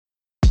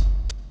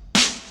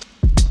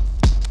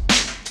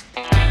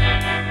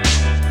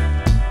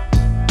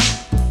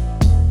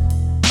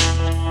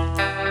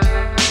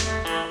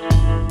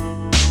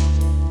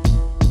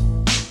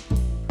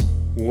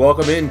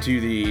Welcome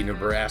into the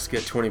Nebraska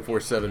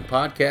 24/7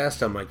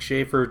 podcast. I'm Mike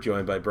Schaefer,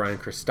 joined by Brian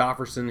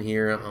Christopherson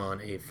here on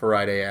a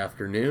Friday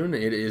afternoon.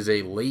 It is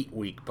a late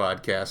week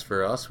podcast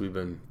for us. We've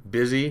been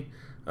busy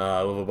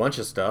with a bunch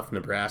of stuff.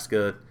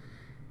 Nebraska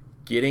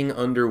getting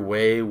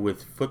underway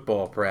with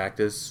football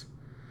practice.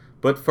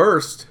 But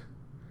first,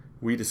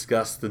 we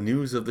discuss the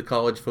news of the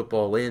college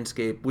football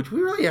landscape, which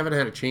we really haven't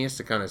had a chance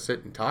to kind of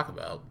sit and talk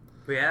about.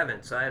 We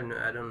haven't, so I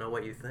don't know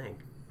what you think.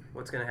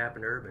 What's going to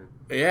happen to Urban?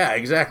 Yeah,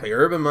 exactly.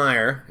 Urban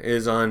Meyer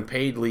is on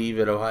paid leave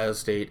at Ohio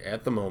State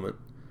at the moment,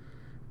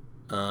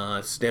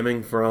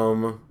 stemming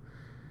from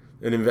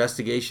an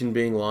investigation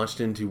being launched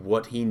into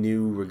what he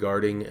knew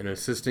regarding an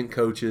assistant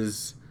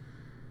coach's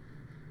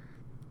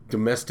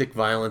domestic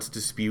violence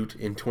dispute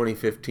in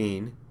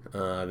 2015.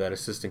 That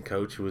assistant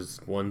coach was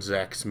one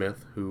Zach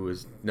Smith, who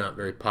was not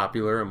very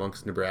popular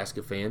amongst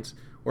Nebraska fans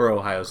or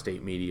Ohio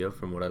State media,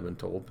 from what I've been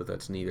told, but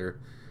that's neither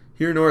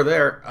here nor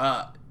there.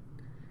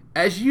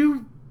 As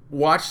you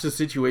watch the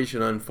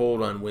situation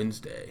unfold on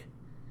Wednesday,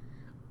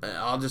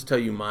 I'll just tell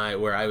you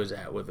where I was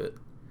at with it.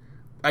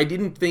 I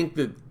didn't think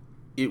that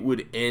it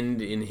would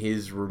end in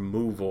his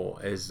removal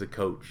as the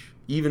coach,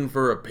 even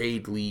for a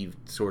paid leave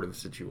sort of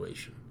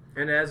situation.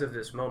 And as of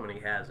this moment, he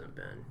hasn't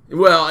been.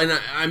 Well, and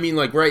I mean,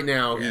 like right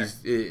now, Yeah.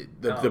 he's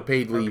the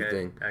paid leave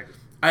thing.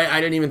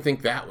 I didn't even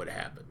think that would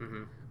happen.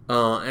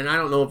 Mm-hmm. And I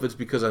don't know if it's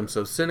because I'm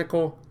so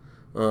cynical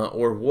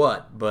or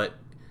what, but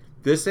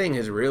this thing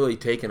has really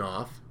taken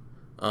off.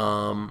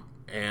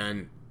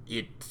 And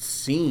it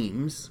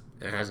seems,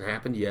 it hasn't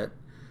happened yet,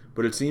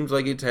 but it seems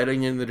like it's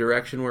heading in the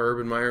direction where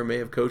Urban Meyer may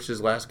have coached his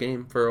last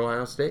game for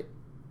Ohio State.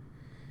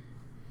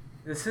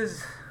 This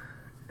is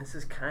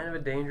kind of a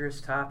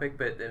dangerous topic,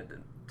 but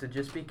to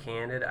just be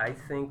candid, I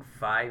think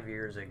 5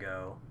 years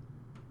ago,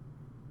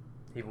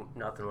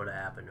 nothing would have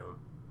happened to him.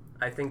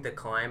 I think the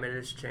climate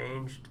has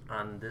changed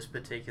on this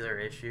particular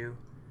issue,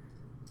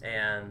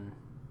 and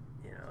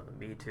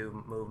the Me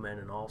Too movement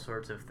and all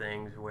sorts of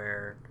things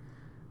where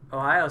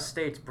Ohio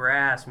State's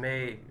brass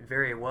may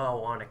very well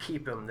want to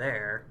keep him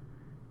there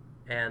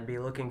and be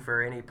looking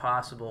for any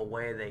possible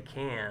way they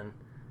can,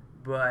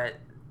 but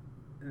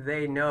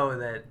they know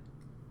that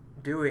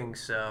doing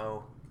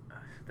so,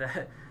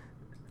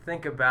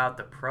 think about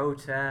the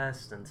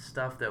protests and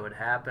stuff that would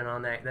happen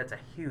on that's a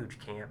huge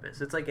campus.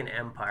 It's like an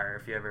empire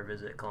if you ever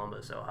visit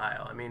Columbus,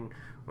 Ohio. I mean,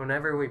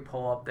 whenever we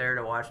pull up there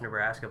to watch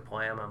Nebraska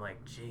play them, I'm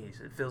like,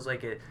 geez, it feels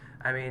like it.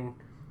 I mean,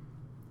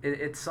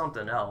 it's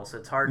something else.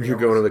 It's hard to... You're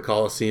going to the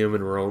Coliseum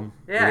in Rome?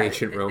 Yeah, in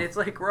ancient Rome? It's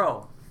like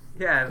Rome.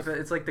 Yeah,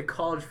 it's like the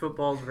college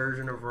football's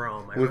version of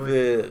Rome.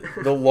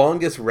 The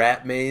longest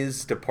rat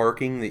maze to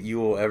parking that you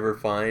will ever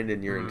find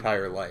in your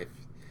entire life.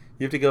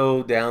 You have to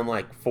go down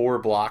like 4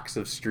 blocks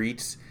of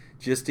streets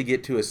just to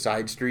get to a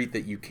side street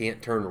that you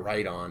can't turn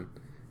right on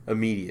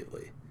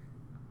immediately.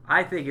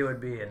 I think it would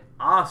be an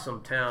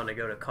awesome town to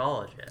go to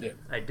college in. Yeah.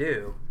 I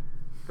do.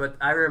 But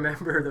I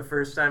remember the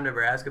first time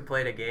Nebraska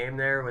played a game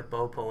there with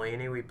Bo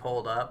Pelini, we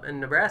pulled up,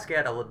 and Nebraska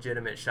had a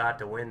legitimate shot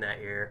to win that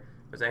year.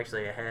 It was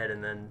actually ahead,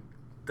 and then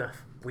the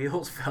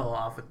wheels fell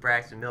off with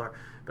Braxton Miller.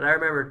 But I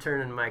remember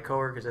turning to my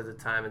coworkers at the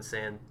time and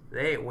saying,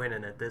 they ain't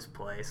winning at this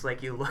place.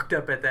 Like, you looked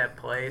up at that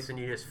place, and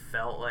you just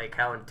felt like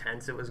how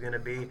intense it was going to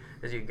be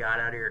as you got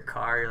out of your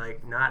car. You're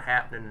like, not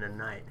happening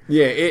tonight.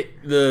 Yeah,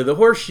 the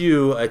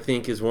Horseshoe, I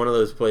think, is one of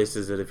those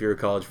places that if you're a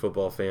college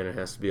football fan, it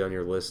has to be on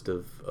your list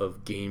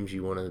of games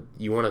you want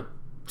to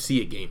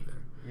see a game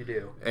there. You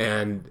do.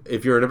 And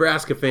if you're a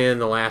Nebraska fan,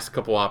 the last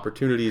couple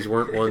opportunities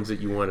weren't ones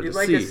that you wanted to see.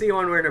 You'd like to see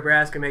one where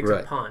Nebraska makes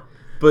a punt.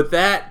 But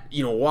that,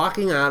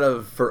 walking out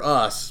of, for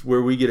us,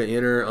 where we get to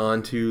enter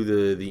onto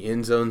the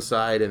end zone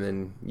side, and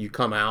then you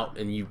come out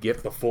and you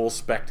get the full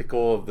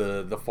spectacle of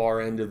the far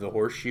end of the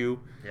Horseshoe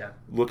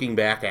looking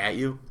back at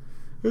you,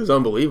 it was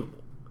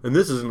unbelievable. And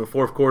this is in the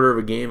fourth quarter of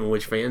a game in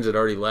which fans had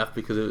already left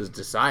because it was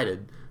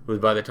decided. It was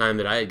by the time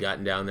that I had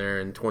gotten down there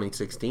in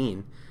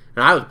 2016,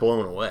 and I was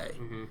blown away.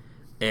 Mm-hmm.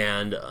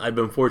 And I've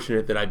been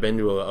fortunate that I've been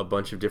to a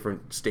bunch of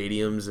different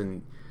stadiums,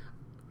 and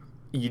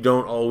you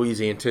don't always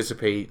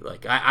anticipate,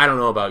 like, I don't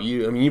know about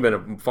you. I mean, you've been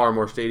to far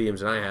more stadiums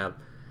than I have.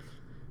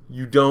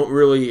 You don't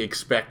really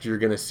expect you're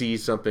going to see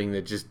something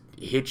that just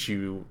hits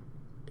you,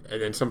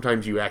 and then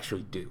sometimes you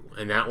actually do.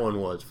 And that one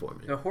was for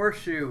me. The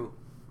Horseshoe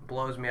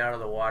blows me out of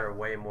the water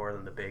way more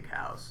than the Big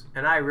House.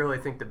 And I really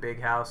think the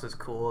Big House is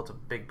cool. It's a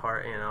big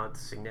part,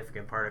 it's a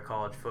significant part of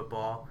college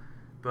football.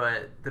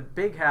 But the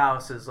Big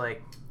House is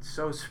like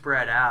so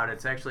spread out.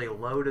 It's actually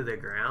low to the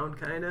ground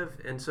kind of.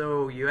 And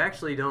so you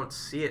actually don't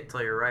see it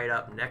till you're right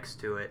up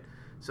next to it.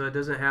 So it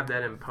doesn't have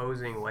that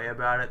imposing way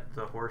about it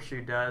the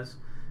Horseshoe does.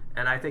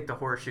 And I think the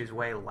Horseshoe's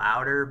way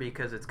louder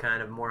because it's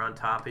kind of more on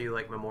top of you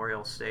like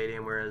Memorial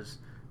Stadium. Whereas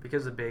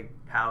because the Big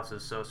House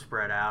is so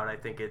spread out, I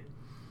think it...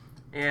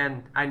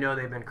 And I know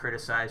they've been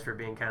criticized for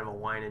being kind of a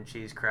wine and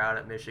cheese crowd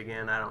at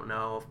Michigan. I don't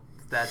know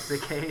if that's the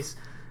case.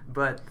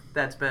 But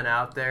that's been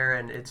out there,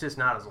 and it's just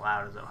not as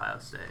loud as Ohio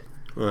State.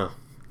 Well,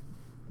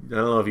 I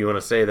don't know if you want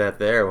to say that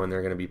there when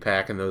they're going to be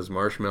packing those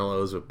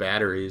marshmallows with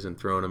batteries and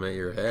throwing them at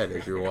your head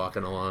as you're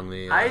walking along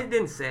the... I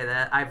didn't say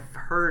that. I've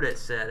heard it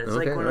said. It's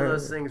like one of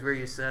those things where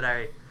you said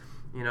I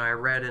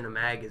read in a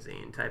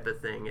magazine type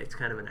of thing. It's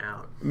kind of an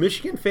out.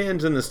 Michigan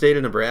fans in the state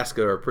of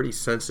Nebraska are pretty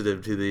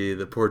sensitive to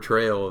the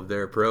portrayal of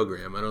their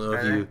program. I don't know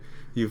if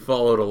you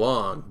followed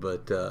along,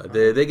 but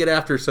they get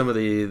after some of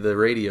the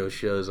radio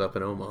shows up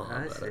in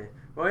Omaha. I see.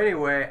 Well,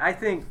 anyway, I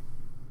think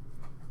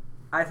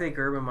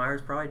Urban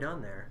Meyer's probably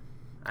done there.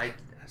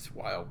 That's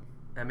wild.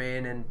 I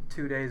mean, and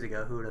 2 days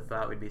ago, who would have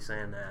thought we'd be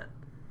saying that?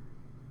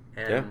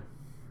 And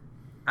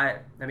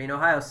I mean,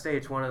 Ohio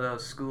State's one of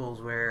those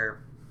schools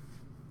where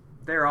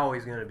they're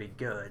always going to be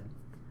good,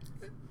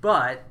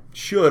 but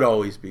should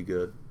always be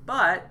good.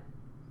 But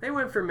they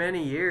went for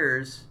many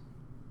years,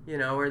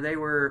 where they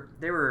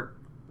were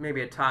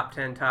maybe a top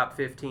 10, top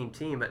 15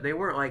 team, but they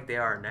weren't like they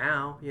are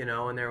now,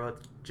 and they're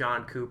with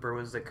John Cooper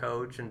was the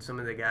coach and some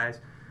of the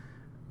guys.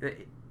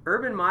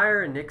 Urban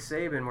Meyer and Nick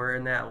Saban were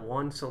in that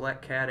one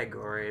select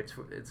category.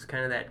 It's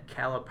kind of that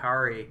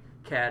Calipari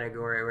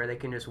category where they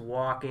can just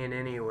walk in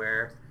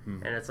anywhere,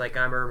 and it's like,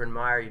 I'm Urban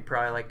Meyer. You'd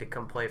probably like to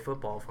come play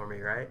football for me,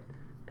 right?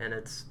 And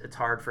it's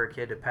hard for a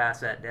kid to pass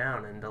that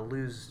down, and to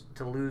lose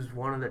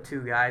one of the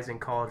two guys in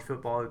college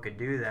football who could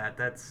do that.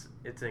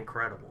 It's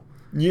incredible.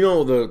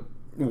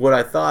 What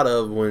I thought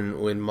of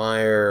when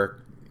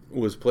Meyer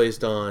was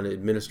placed on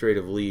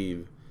administrative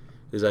leave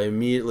is I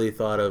immediately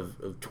thought of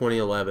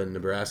 2011.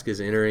 Nebraska's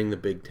entering the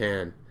Big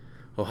Ten.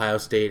 Ohio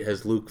State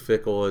has Luke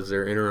Fickell as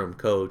their interim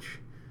coach.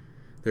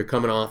 They're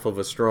coming off of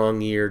a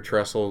strong year.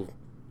 Tressel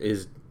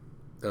is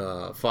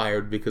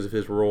fired because of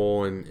his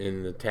role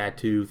in the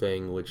tattoo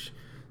thing, which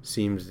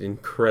seems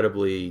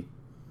incredibly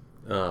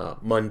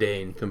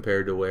mundane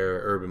compared to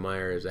where Urban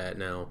Meyer is at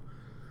now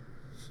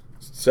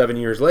 7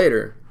 years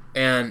later.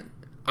 And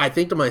I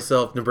think to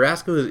myself,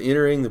 Nebraska is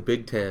entering the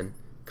Big Ten,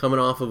 coming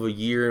off of a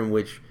year in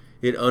which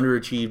it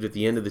underachieved at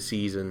the end of the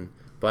season.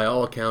 By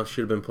all accounts,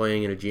 should have been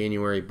playing in a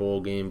January bowl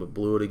game, but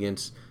blew it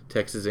against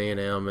Texas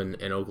A&M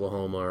and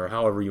Oklahoma, or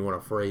however you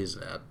want to phrase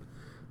that,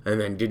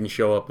 and then didn't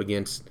show up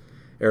against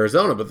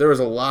Arizona. But there was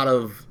a lot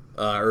of,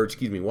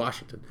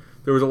 Washington.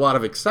 There was a lot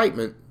of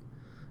excitement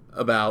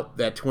about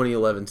that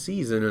 2011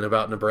 season and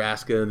about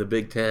Nebraska and the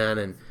Big Ten,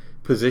 and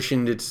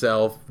positioned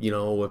itself,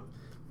 with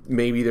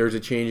maybe there's a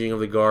changing of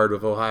the guard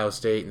with Ohio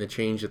State and the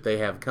change that they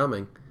have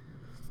coming.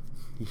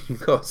 You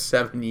go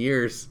 7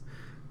 years,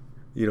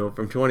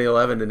 from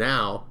 2011 to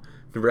now,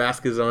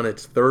 Nebraska's on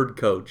its third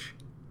coach.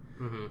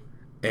 Mm-hmm.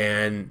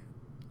 And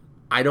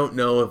I don't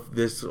know if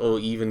this will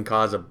even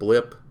cause a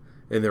blip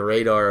in the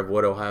radar of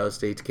what Ohio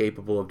State's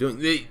capable of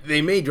doing.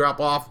 They may drop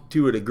off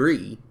to a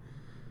degree,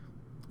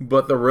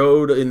 but the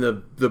road in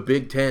the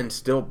Big Ten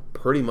still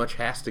pretty much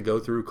has to go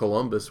through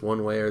Columbus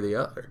one way or the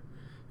other.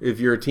 If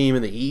you're a team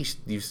in the East,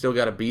 you've still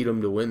got to beat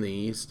them to win the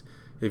East.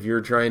 If you're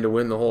trying to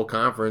win the whole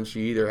conference,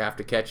 you either have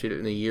to catch it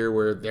in a year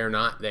where they're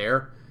not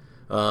there,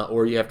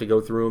 or you have to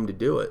go through them to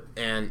do it.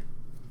 And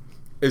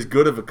as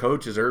good of a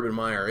coach as Urban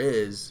Meyer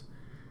is,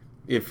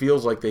 it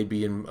feels like they'd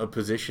be in a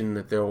position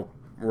that they'll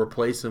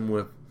replace him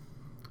with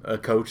a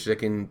coach that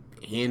can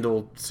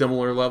handle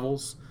similar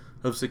levels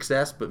of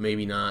success, but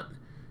maybe not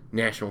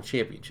national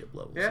championship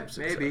levels of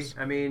success. Yeah, maybe.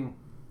 I mean,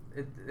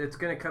 it's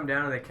going to come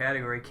down to the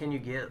category. Can you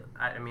get...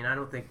 I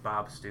don't think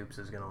Bob Stoops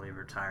is going to leave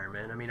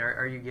retirement. I mean,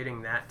 are you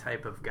getting that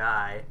type of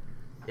guy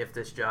if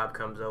this job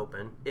comes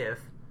open?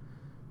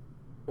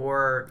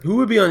 Or... Who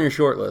would be on your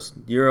short list?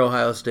 You're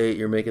Ohio State.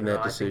 You're making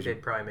that decision. I think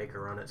they'd probably make a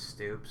run at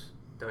Stoops.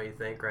 Don't you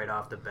think, right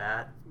off the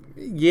bat?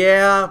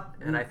 Yeah.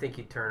 And I think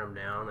he'd turn him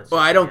down.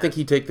 Well, I don't think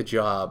he'd take the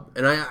job.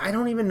 And I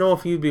don't even know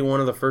if he'd be one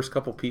of the first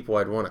couple people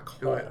I'd want to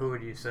call. Who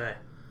would you say?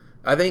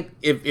 I think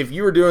if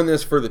you were doing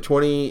this for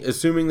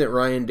assuming that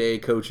Ryan Day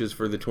coaches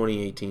for the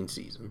 2018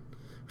 season,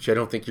 which I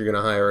don't think you're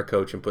going to hire a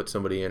coach and put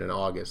somebody in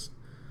August,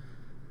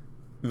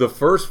 the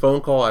first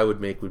phone call I would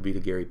make would be to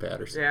Gary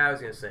Patterson. Yeah, I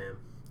was going to say him.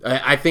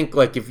 I think,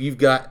 like, if you've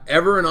got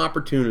ever an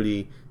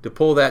opportunity to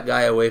pull that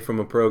guy away from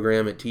a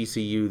program at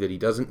TCU that he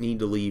doesn't need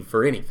to leave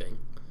for anything,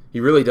 he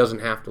really doesn't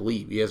have to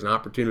leave. He has an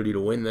opportunity to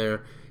win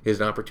there. He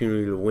has an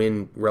opportunity to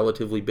win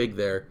relatively big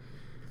there.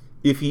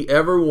 If he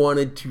ever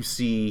wanted to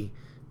see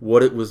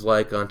what it was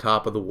like on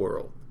top of the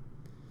world,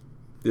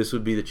 this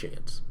would be the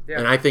chance. Yeah.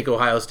 And I think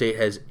Ohio State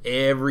has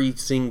every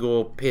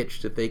single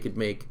pitch that they could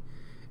make,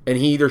 and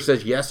he either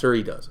says yes or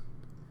he doesn't.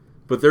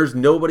 But there's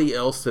nobody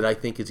else that I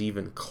think is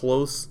even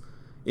close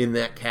in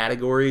that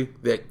category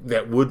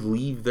that would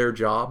leave their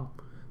job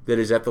that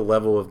is at the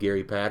level of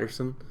Gary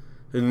Patterson.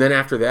 And then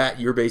after that,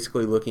 you're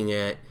basically looking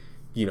at,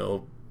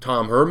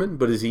 Tom Herman,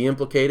 but is he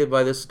implicated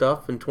by this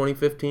stuff in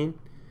 2015?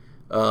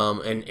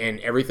 And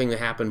everything that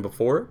happened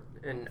before it?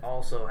 And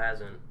also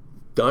hasn't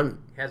done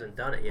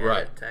it yet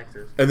at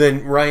Texas. And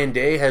then Ryan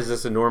Day has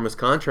this enormous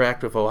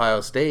contract with Ohio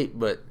State,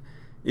 but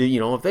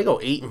if they go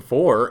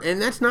 8-4,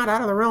 and that's not out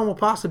of the realm of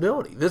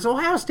possibility. This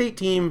Ohio State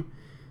team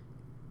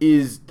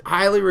is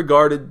highly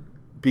regarded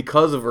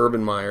because of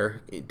Urban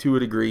Meyer to a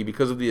degree,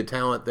 because of the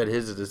talent that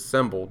his is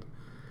assembled.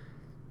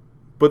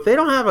 But they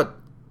don't have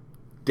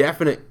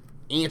definite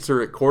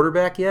answer at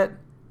quarterback yet,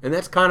 and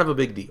that's kind of a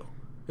big deal,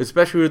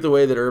 especially with the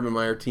way that Urban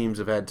Meyer teams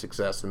have had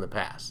success in the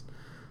past.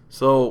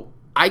 So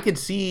I could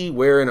see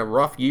where in a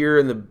rough year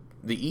in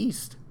the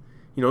East,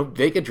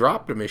 they could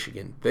drop to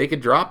Michigan. They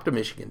could drop to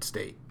Michigan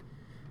State.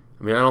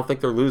 I mean, I don't think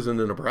they're losing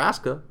to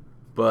Nebraska,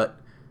 but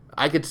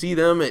I could see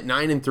them at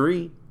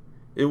 9-3.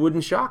 It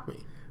wouldn't shock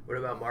me. What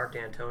about Mark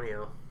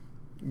D'Antonio?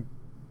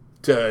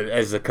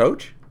 As a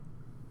coach?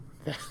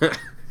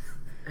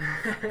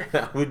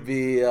 That would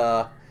be...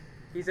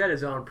 He's had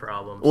his own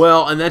problems.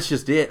 Well, and that's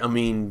just it. I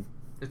mean...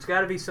 It's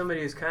got to be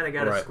somebody who's kind of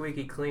got a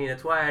squeaky clean.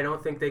 That's why I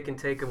don't think they can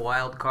take a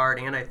wild card,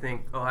 and I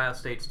think Ohio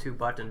State's too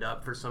buttoned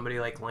up for somebody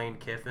like Lane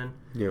Kiffin.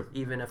 Yeah.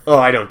 Even if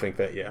I don't think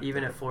that, yeah.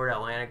 Even if Florida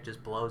Atlantic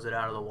just blows it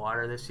out of the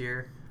water this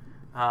year.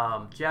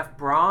 Jeff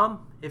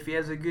Brom, if he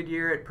has a good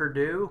year at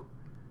Purdue,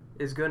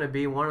 is going to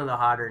be one of the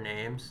hotter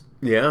names.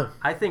 Yeah.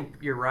 I think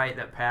you're right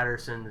that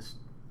Patterson's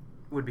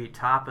would be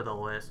top of the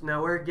list.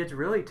 Now, where it gets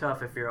really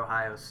tough if you're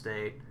Ohio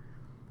State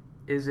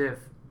is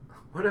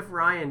what if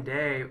Ryan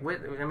Day?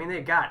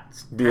 They got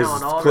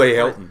talent all Clay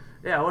Helton.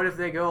 Yeah, what if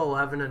they go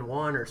 11-1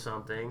 or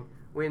something,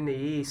 win the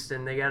East,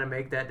 and they got to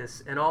make that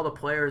and all the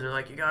players are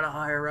like, you got to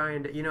hire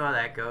Ryan Day. You know how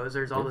that goes.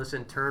 There's all this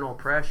internal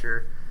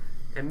pressure,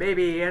 and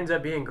maybe he ends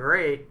up being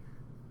great,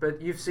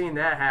 but you've seen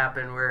that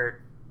happen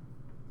where,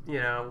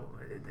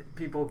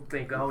 people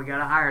think, we got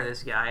to hire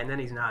this guy, and then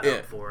he's not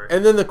up for it.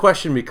 And then the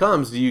question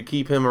becomes, do you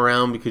keep him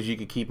around because you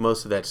could keep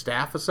most of that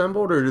staff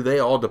assembled, or do they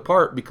all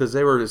depart because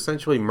they were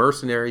essentially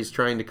mercenaries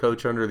trying to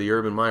coach under the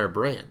Urban Meyer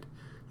brand?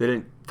 They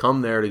didn't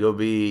come there to go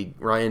be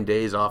Ryan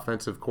Day's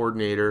offensive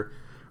coordinator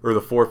or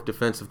the fourth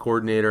defensive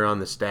coordinator on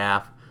the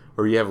staff,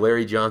 or you have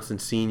Larry Johnson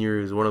Sr.,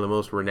 who's one of the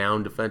most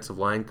renowned defensive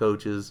line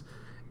coaches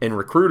and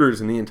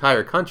recruiters in the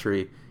entire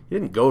country. He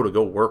didn't go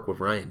to work with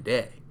Ryan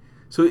Day.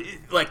 So,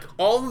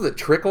 all of the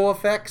trickle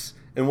effects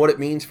and what it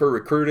means for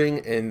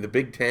recruiting and the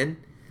Big Ten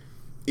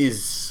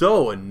is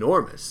so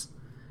enormous.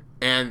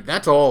 And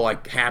that's all,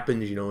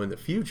 happens, in the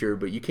future,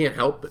 but you can't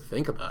help but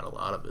think about a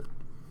lot of it.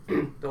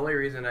 The only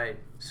reason I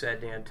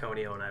said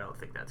D'Antonio, and I don't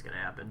think that's going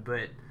to happen,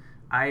 but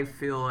I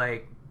feel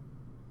like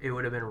it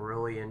would have been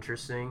really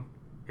interesting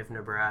if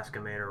Nebraska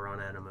made a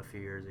run at him a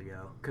few years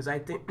ago. Because I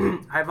think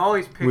I've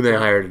always picked when they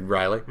hired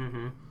Riley.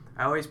 Mm-hmm.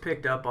 I always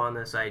picked up on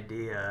this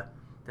idea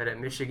that at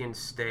Michigan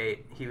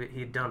State,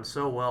 he'd done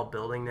so well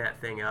building that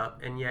thing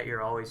up, and yet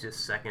you're always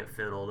just second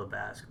fiddle to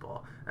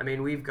basketball. I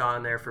mean, we've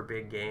gone there for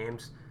big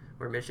games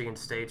where Michigan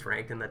State's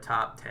ranked in the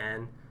top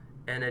 10,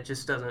 and it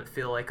just doesn't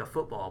feel like a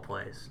football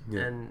place,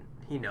 and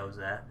he knows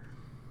that.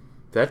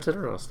 That's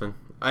interesting.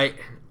 I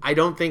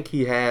don't think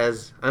he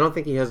has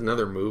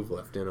another move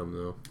left in him,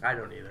 though. I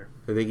don't either.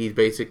 I think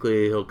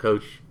he'll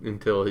coach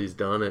until he's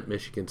done at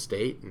Michigan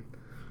State, and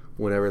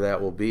whenever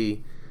that will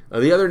be.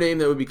 The other name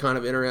that would be kind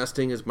of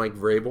interesting is Mike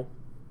Vrabel.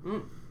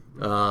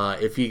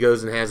 If he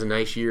goes and has a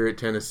nice year at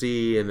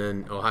Tennessee and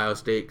then Ohio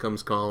State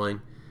comes calling,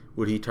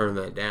 would he turn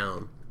that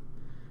down?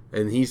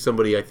 And he's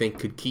somebody I think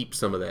could keep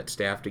some of that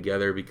staff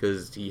together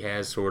because he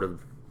has sort of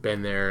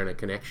been there and a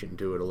connection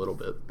to it a little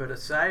bit. But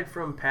aside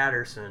from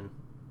Patterson,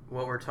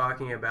 what we're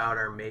talking about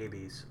are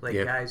maybes.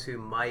 Guys who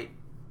might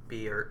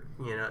be,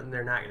 and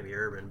they're not going to be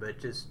Urban, but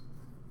just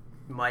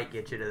might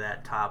get you to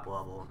that top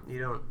level.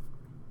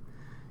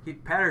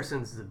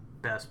 Patterson's the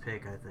best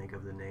pick, I think,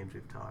 of the names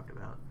we've talked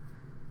about.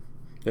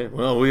 Yeah,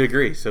 well, we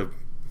agree. So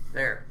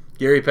there,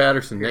 Gary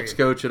Patterson, next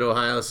coach at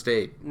Ohio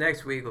State.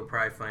 Next week we'll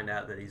probably find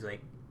out that he's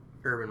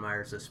Urban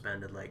Meyer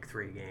suspended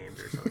 3 games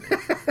or something.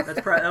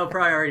 That'll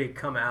probably already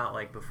come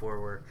out before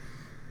we're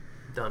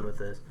done with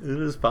this. It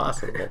is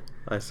possible,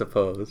 I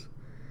suppose.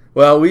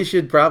 Well, we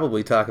should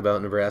probably talk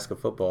about Nebraska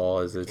football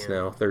as it's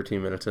now 13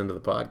 minutes into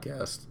the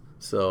podcast.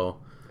 So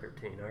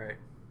 13, all right.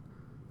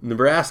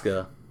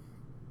 Nebraska.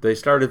 They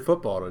started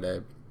football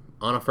today,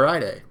 on a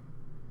Friday.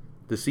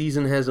 The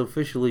season has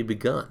officially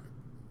begun.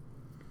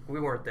 We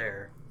weren't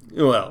there.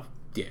 Well,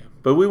 yeah,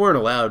 but we weren't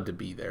allowed to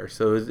be there,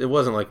 so it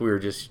wasn't like we were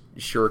just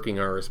shirking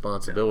our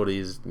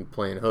responsibilities and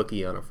playing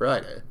hooky on a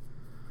Friday.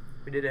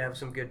 We did have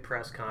some good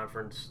press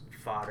conference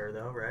fodder,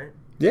 though, right?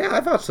 Yeah,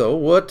 I thought so.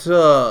 What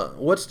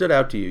stood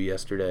out to you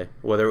yesterday?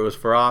 Whether it was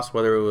Frost,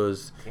 whether it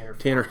was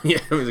Tanner. Yeah,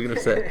 I was going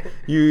to say.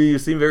 You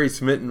seem very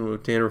smitten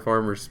with Tanner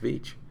Farmer's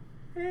speech.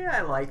 Yeah,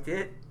 I liked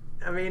it.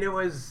 I mean, it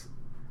was...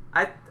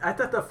 I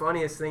thought the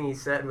funniest thing he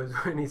said was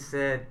when he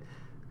said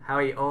how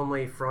he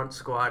only front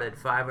squatted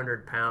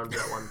 500 pounds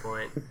at one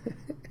point.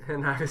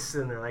 And I was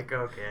sitting there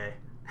okay.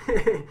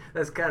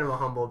 That's kind of a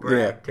humble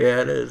brag.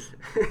 Yeah, it is.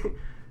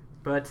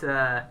 But,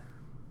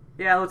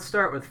 let's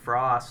start with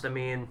Frost. I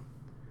mean,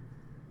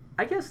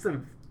 I guess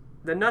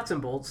the nuts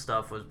and bolts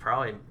stuff was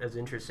probably as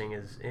interesting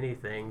as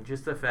anything.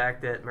 Just the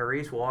fact that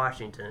Maurice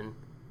Washington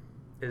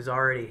is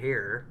already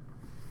here.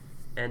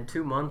 And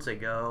 2 months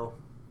ago...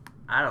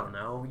 I don't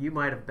know. You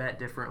might have bet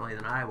differently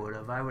than I would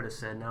have. I would have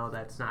said, no,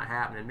 that's not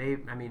happening.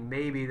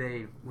 Maybe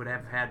they would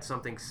have had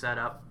something set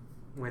up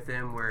with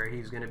him where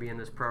he's going to be in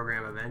this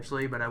program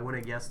eventually, but I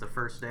wouldn't have guessed the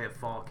first day of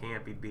fall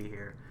camp he'd be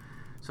here.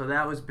 So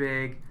that was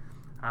big.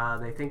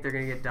 They think they're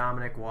going to get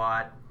Dominic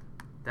Watt.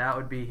 That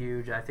would be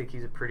huge. I think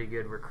he's a pretty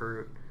good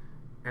recruit.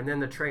 And then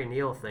the Trey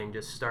Neal thing,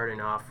 just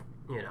starting off,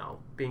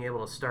 being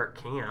able to start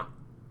camp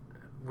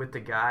with the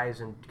guys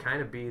and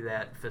kind of be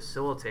that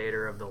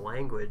facilitator of the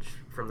language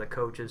from the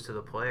coaches to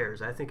the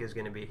players, I think is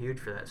going to be huge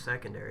for that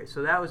secondary.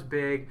 So that was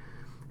big.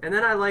 And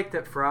then I like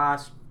that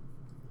Frost,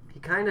 he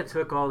kind of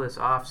took all this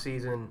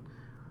off-season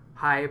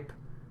hype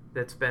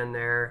that's been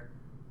there,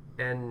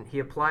 and he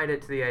applied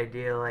it to the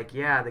idea like,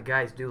 yeah, the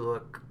guys do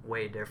look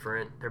way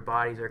different. Their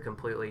bodies are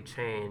completely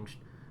changed.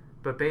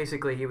 But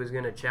basically he was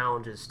going to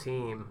challenge his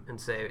team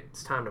and say,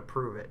 it's time to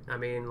prove it. I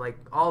mean, like,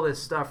 all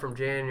this stuff from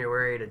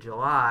January to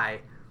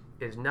July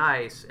is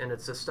nice, and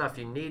it's the stuff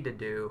you need to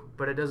do,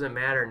 but it doesn't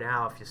matter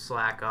now if you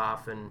slack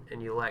off and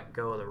you let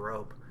go of the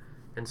rope.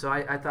 And so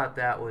I thought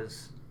that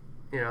was,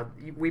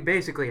 we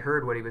basically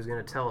heard what he was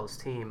going to tell his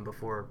team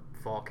before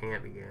fall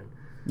camp began.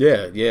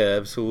 Yeah,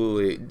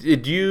 absolutely.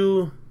 Did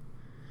you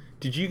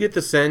get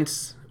the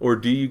sense, or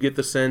do you get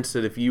the sense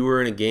that if you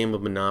were in a game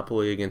of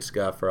Monopoly against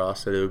Scott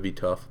Frost, that it would be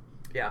tough?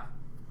 Yeah.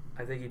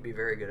 I think he'd be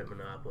very good at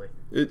Monopoly.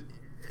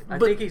 I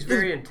think he's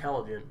very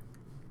intelligent.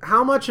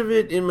 How much of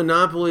it in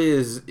Monopoly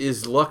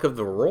is luck of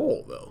the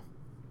roll, though?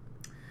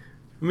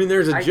 I mean,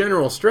 there's a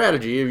general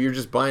strategy if you're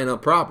just buying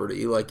up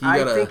property. Like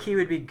I think he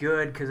would be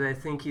good because I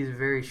think he's a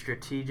very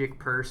strategic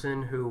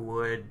person who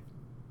would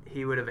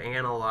have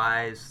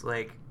analyzed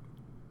like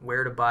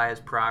where to buy his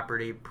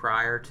property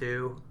prior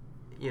to,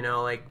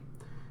 like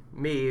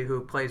me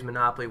who plays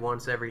Monopoly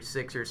once every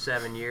 6 or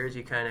 7 years.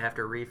 You kind of have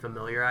to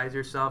refamiliarize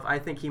yourself. I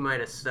think he might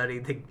have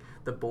studied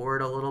the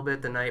board a little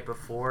bit the night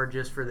before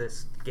just for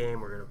this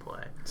game we're going to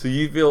play. So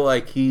you feel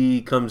like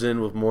he comes in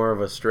with more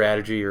of a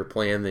strategy or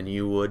plan than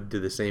you would to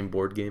the same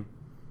board game?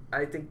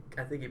 I think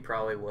he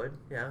probably would,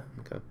 yeah.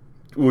 Okay.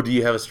 Well, do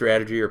you have a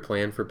strategy or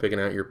plan for picking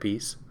out your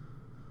piece?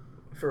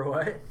 For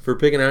what? For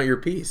picking out your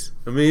piece.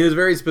 I mean, he was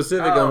very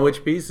specific on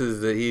which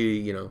pieces that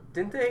he,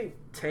 Didn't they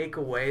take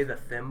away the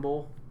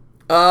thimble?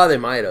 They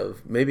might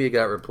have. Maybe it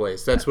got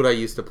replaced. That's what I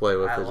used to play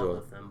with as well. I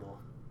love the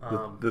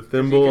thimble. The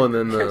thimble and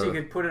then because you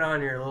could put it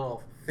on your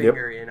little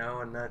finger,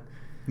 and that.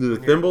 The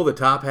thimble, the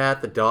top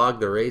hat, the dog,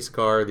 the race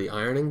car, the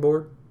ironing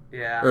board.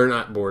 Yeah. Or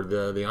not board,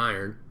 the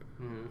iron.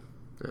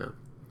 Mm-hmm. Yeah.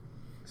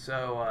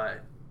 So,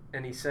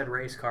 and he said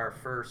race car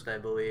first, I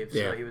believe. So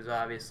yeah. He was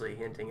obviously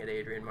hinting at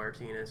Adrian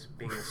Martinez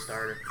being the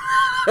starter.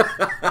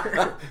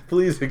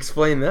 Please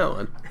explain that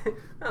one.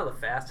 Oh, the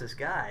fastest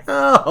guy.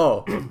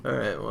 Oh, all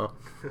right. Well,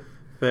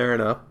 fair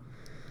enough.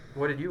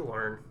 What did you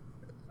learn?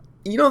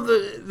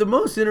 The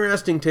most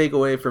interesting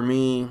takeaway for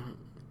me,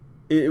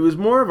 it was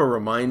more of a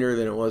reminder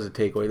than it was a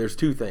takeaway. There's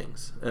two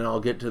things, and I'll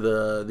get to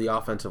the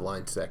offensive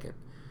line second.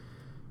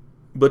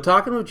 But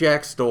talking with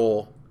Jack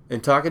Stoll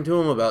and talking to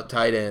him about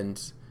tight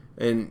ends,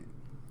 and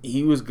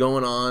he was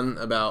going on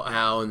about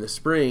how in the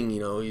spring,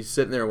 he's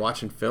sitting there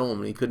watching film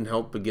and he couldn't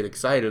help but get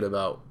excited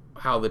about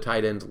how the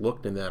tight ends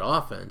looked in that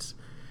offense.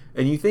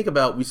 And you think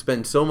about, we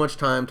spend so much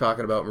time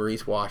talking about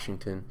Maurice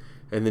Washington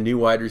and the new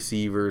wide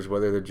receivers,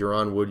 whether they're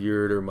Jerron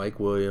Woodyard or Mike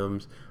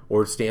Williams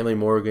or Stanley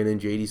Morgan and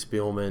J.D.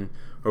 Spielman,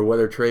 or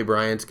whether Trey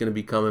Bryant's going to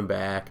be coming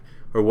back,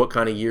 or what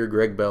kind of year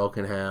Greg Bell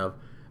can have.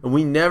 And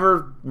we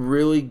never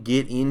really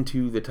get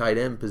into the tight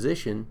end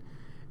position,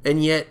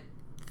 and yet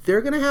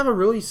they're going to have a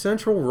really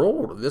central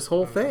role to this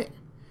whole thing.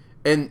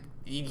 And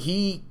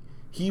he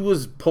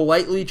was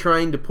politely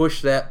trying to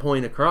push that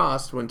point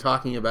across when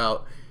talking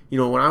about,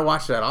 when I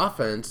watch that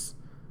offense,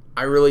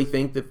 I really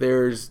think that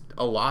there's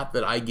a lot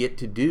that I get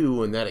to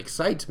do and that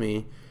excites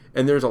me,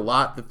 and there's a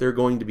lot that they're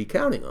going to be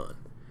counting on.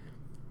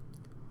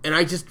 And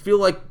I just feel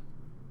like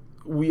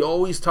we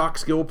always talk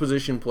skill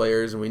position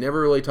players, and we never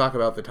really talk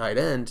about the tight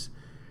ends.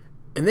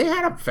 And they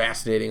had a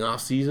fascinating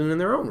offseason in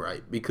their own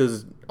right,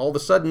 because all of a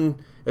sudden,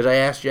 as I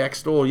asked Jack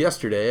Stoll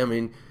yesterday, I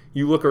mean,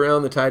 you look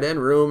around the tight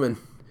end room, and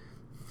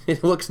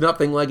it looks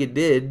nothing like it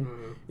did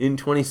in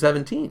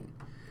 2017.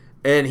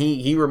 And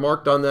he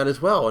remarked on that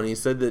as well, and he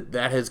said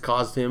that has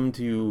caused him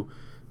to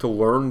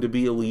learn to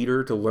be a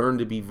leader, to learn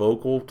to be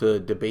vocal, to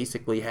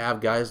basically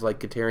have guys like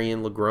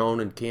Katarian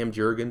Legrone and Cam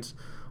Jurgens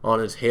on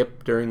his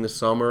hip during the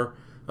summer,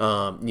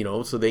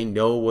 so they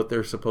know what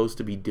they're supposed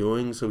to be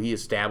doing. So he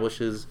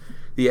establishes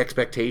the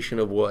expectation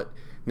of what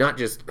not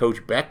just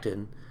Coach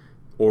Becton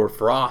or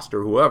Frost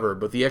or whoever,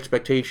 but the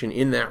expectation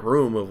in that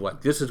room of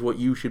like, this is what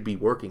you should be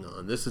working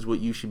on. This is what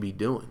you should be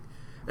doing.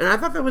 And I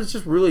thought that was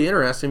just really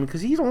interesting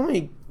because he's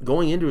only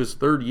going into his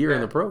third year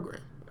in the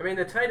program. I mean,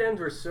 the tight ends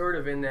were sort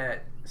of in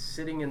that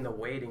sitting in the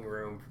waiting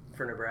room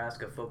for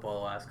Nebraska football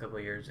the last couple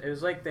of years. It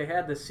was like they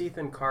had the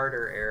Sethan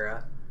Carter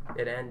era.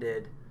 It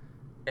ended.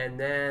 And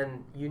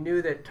then you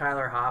knew that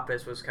Tyler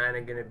Hoppus was kind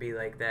of going to be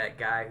like that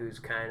guy who's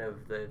kind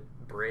of the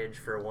bridge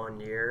for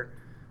 1 year.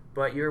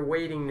 But you're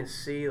waiting to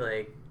see,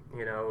 like,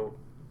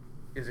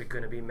 is it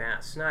going to be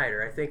Matt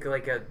Snyder? I think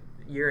like a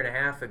year and a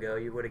half ago,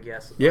 you would have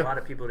guessed, a lot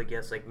of people would have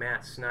guessed like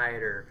Matt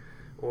Snyder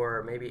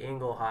or maybe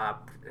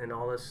Engelhop and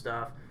all this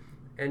stuff.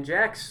 And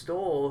Jack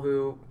Stoll,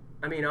 who,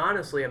 I mean,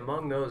 honestly,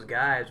 among those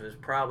guys was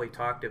probably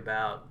talked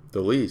about The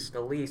least.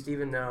 The least,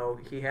 even though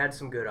he had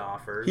some good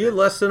offers. He had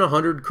less than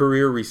 100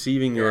 career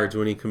receiving yards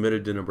when he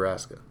committed to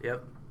Nebraska.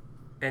 Yep.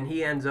 And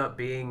he ends up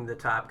being the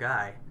top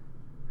guy,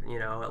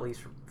 at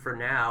least for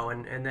now.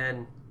 And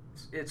then,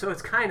 so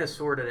it's kind of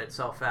sorted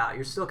itself out.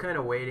 You're still kind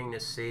of waiting to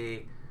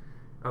see,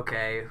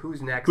 okay,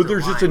 who's next. But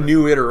there's just a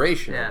new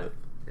iteration of it.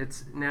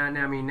 It's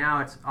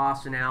now it's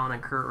Austin Allen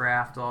and Kurt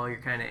Raftel.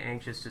 You're kind of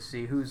anxious to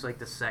see who's like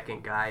the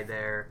second guy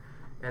there.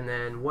 And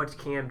then what's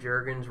Cam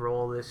Jurgens'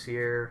 role this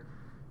year?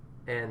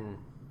 And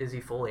is he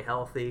fully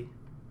healthy,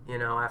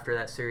 after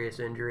that serious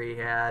injury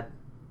he had?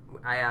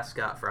 I asked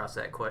Scott Frost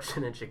that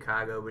question in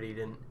Chicago, but he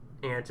didn't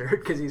answer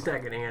because he's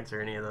not going to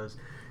answer any of those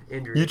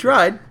injuries. You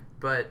tried.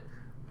 But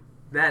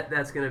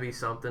that's going to be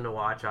something to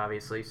watch,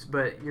 obviously.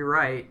 But you're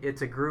right.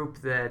 It's a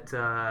group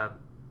that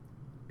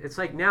it's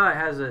like now it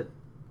has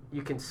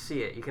you can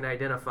see it. You can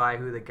identify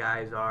who the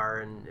guys are,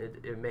 and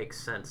it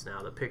makes sense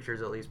now. The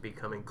picture's at least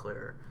becoming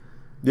clearer.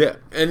 Yeah,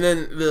 and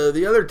then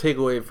the other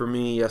takeaway for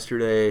me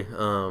yesterday,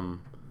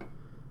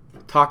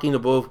 talking to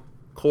both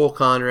Cole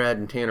Conrad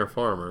and Tanner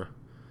Farmer,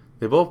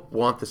 they both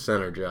want the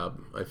center job,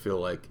 I feel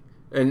like.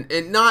 And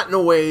not in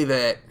a way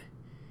that,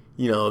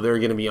 they're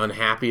going to be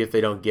unhappy if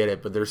they don't get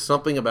it, but there's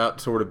something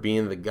about sort of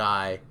being the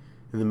guy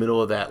in the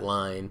middle of that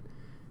line.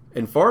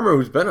 And Farmer,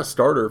 who's been a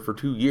starter for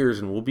 2 years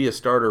and will be a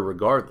starter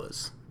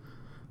regardless,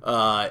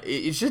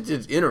 it's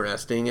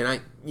interesting.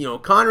 And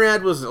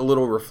Conrad was a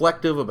little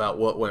reflective about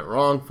what went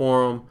wrong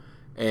for him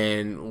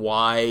and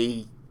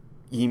why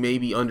he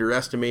maybe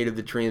underestimated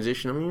the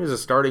transition. I mean, he was a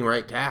starting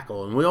right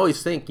tackle, and we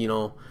always think,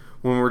 when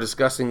we're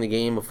discussing the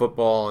game of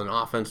football and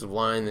offensive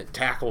line, that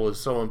tackle is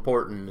so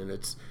important and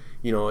it's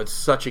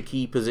such a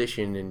key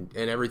position and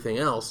everything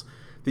else,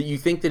 that you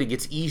think that it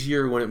gets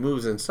easier when it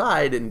moves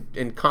inside,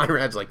 and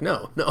Conrad's like,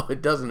 no,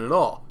 it doesn't at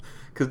all,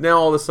 because now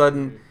all of a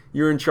sudden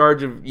you're in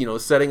charge of,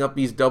 setting up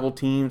these double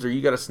teams, or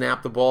you got to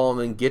snap the ball and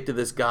then get to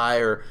this guy,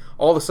 or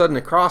all of a sudden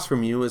across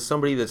from you is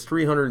somebody that's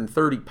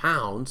 330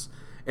 pounds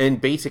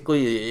and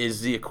basically is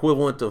the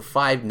equivalent of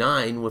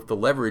 5'9" with the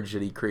leverage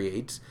that he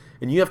creates,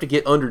 and you have to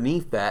get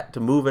underneath that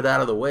to move it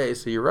out of the way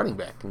so your running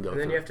back can go.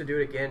 And then you have to do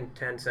it again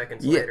 10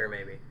 seconds later,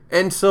 maybe.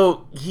 And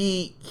so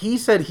he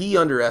said he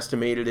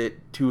underestimated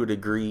it to a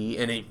degree,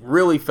 and he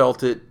really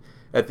felt it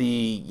at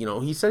the,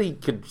 he said he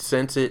could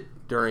sense it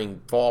during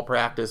fall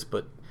practice,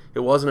 but it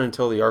wasn't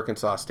until the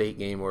Arkansas State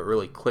game where it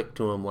really clicked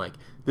to him, like,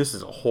 this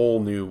is a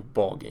whole new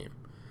ball game.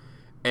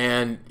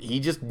 And he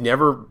just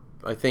never,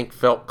 I think,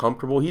 felt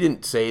comfortable. He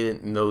didn't say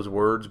it in those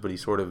words, but he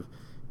sort of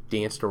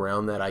danced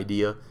around that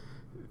idea.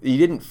 He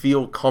didn't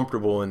feel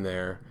comfortable in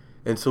there.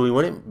 And so he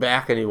went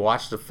back and he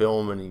watched the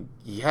film, and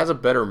he has a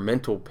better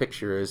mental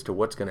picture as to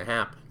what's going to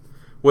happen.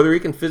 Whether he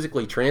can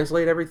physically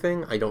translate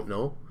everything, I don't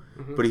know.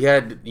 Mm-hmm. But he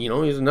had,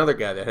 he's another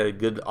guy that had a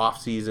good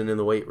offseason in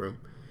the weight room.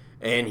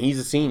 And he's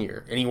a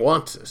senior, and he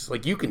wants this.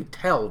 Like, you can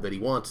tell that he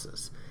wants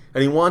this.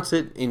 And he wants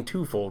it in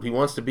twofold. He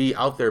wants to be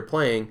out there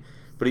playing,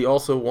 but he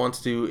also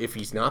wants to, if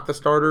he's not the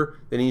starter,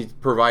 then he's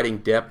providing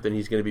depth and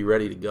he's going to be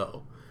ready to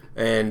go.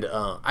 And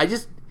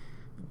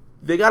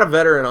they got a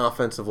veteran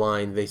offensive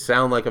line. They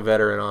sound like a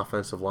veteran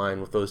offensive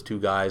line with those two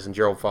guys, and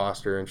Gerald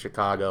Foster in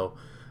Chicago.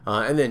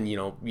 And then,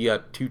 you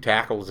got two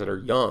tackles that are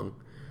young.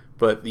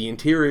 But the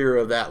interior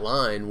of that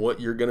line, what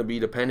you're going to be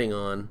depending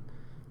on,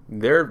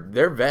 they're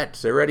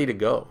vets. They're ready to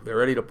go. They're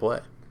ready to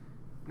play.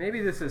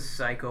 Maybe this is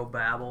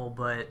psychobabble,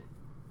 but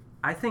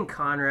I think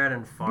Conrad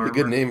and Farmer... A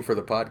good name for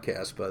the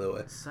podcast, by the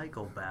way.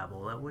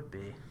 Psychobabble, that would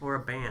be. Or a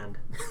band.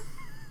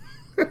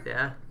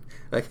 Yeah.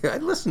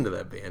 I'd listen to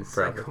that band,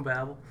 probably.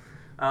 Psychobabble.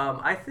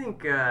 I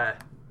think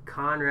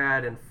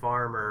Conrad and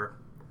Farmer...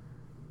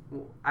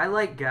 I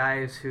like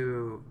guys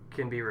who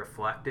can be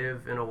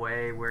reflective in a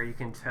way where you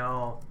can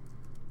tell...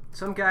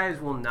 Some guys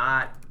will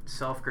not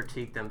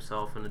self-critique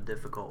themselves in a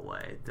difficult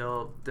way.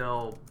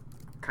 They'll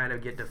kind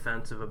of get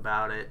defensive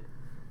about it,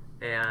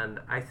 and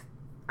I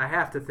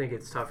have to think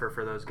it's tougher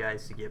for those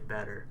guys to get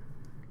better.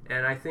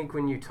 And I think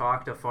when you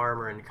talk to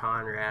Farmer and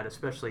Conrad,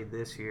 especially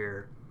this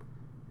year,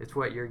 it's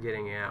what you're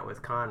getting at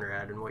with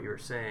Conrad and what you were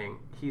saying.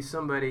 He's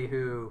somebody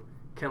who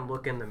can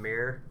look in the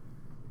mirror,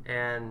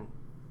 and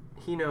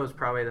he knows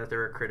probably that there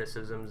were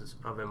criticisms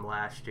of him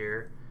last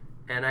year.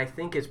 And I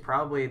think it's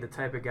probably the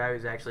type of guy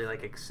who's actually,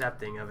 like,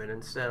 accepting of it.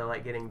 Instead of,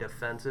 like, getting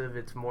defensive,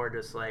 it's more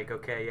just like,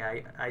 okay, yeah,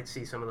 I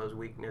see some of those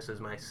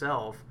weaknesses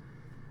myself.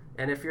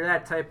 And if you're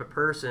that type of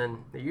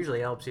person, it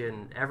usually helps you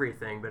in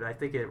everything. But I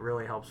think it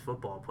really helps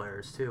football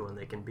players, too, when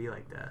they can be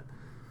like that.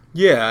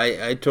 Yeah,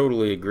 I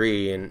totally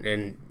agree.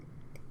 And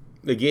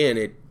again,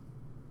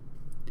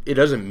 it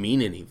doesn't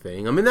mean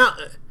anything. I mean,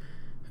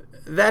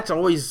 that's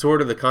always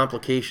sort of the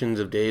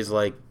complications of days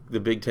like the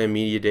Big Ten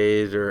Media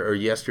Days or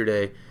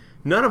yesterday.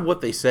 None of what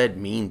they said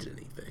means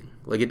anything.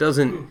 Like, it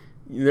doesn't...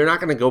 They're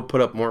not going to go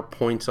put up more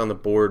points on the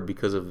board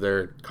because of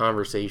their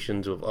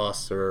conversations with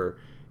us or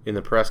in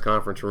the press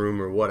conference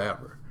room or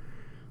whatever.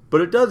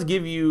 But it does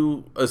give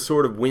you a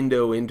sort of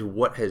window into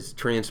what has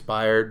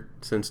transpired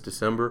since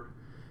December.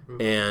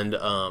 Mm-hmm. And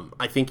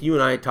I think you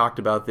and I talked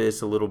about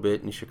this a little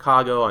bit in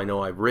Chicago. I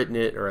know I've written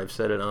it or I've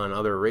said it on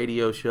other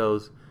radio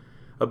shows.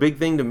 a big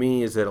thing to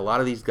me is that a lot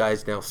of these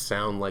guys now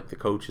sound like the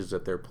coaches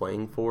that they're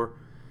playing for.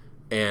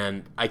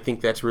 And I think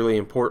that's really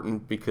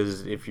important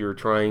because if you're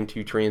trying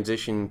to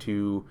transition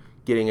to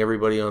getting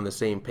everybody on the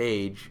same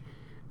page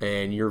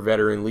and your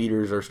veteran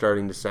leaders are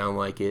starting to sound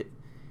like it,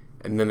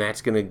 and then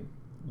that's going to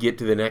get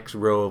to the next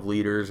row of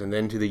leaders and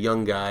then to the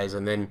young guys,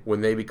 and then when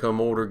they become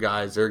older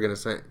guys, they're going to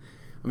say,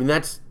 I mean,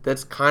 that's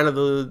kind of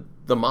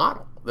the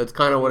model. That's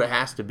kind of what it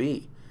has to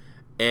be.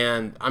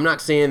 And I'm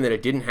not saying that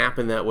it didn't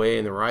happen that way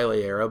in the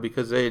Riley era,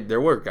 because there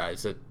were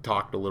guys that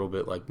talked a little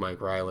bit like Mike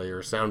Riley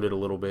or sounded a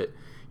little bit,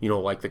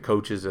 like the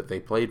coaches that they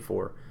played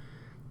for.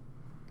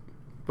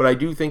 But I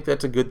do think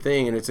that's a good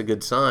thing, and it's a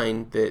good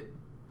sign that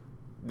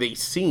they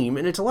seem,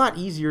 and it's a lot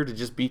easier to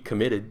just be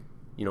committed.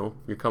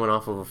 You're coming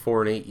off of a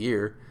 4-8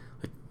 year.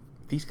 Like,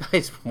 these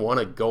guys want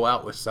to go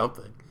out with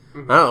something. I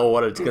don't know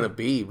what it's going to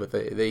be, but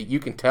you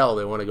can tell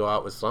they want to go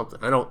out with something.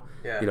 I don't,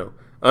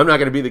 I'm not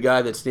going to be the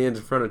guy that stands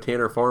in front of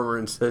Tanner Farmer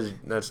and says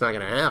that's not going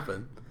to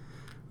happen.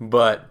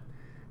 But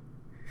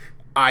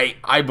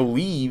I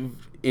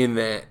believe in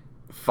that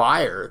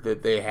fire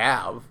that they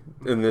have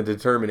and the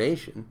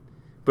determination.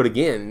 But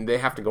again, they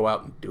have to go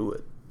out and do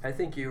it. I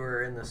think you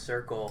were in the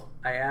circle.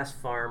 I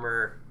asked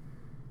Farmer.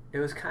 It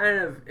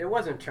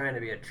wasn't trying to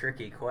be a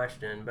tricky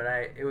question, but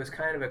it was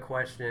kind of a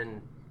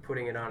question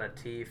putting it on a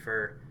tee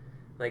for,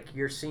 like,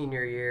 your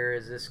senior year.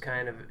 Is this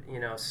kind of,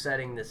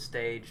 setting the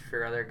stage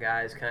for other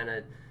guys, kind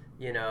of,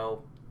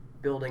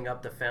 building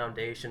up the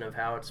foundation of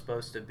how it's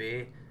supposed to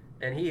be?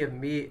 And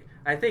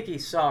I think he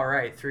saw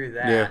right through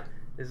that. Yeah.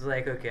 It's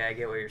like, okay, I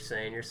get what you're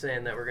saying. You're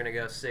saying that we're going to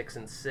go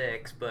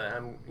 6-6,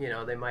 but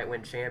they might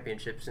win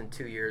championships in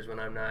 2 years when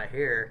I'm not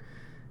here.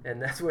 And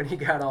that's when he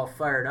got all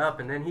fired up,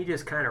 and then he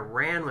just kind of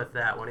ran with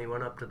that when he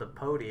went up to the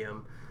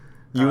podium.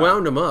 You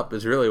wound him up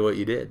is really what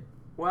you did.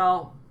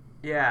 Well,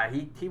 yeah,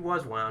 he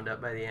was wound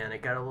up by the end.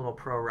 It got a little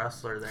pro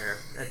wrestler there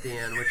at the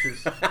end, which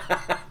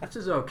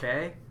is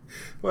okay.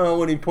 Well,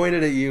 when he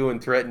pointed at you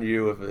and threatened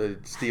you with a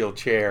steel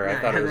chair, I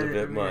thought it was a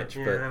bit much.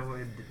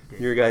 But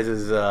your guys'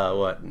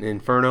 an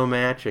Inferno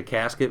match, a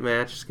casket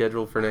match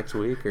scheduled for next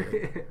week?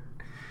 Or...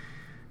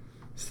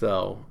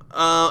 So,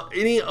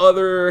 any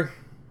other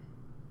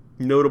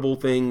notable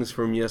things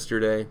from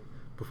yesterday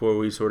before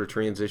we sort of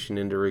transition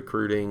into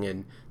recruiting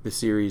and the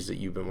series that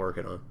you've been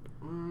working on?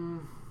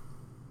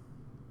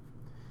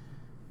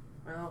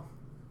 Well,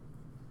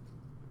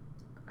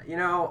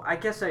 I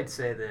guess I'd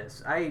say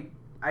this.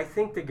 I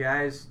think the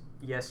guys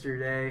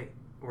yesterday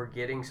were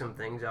getting some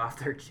things off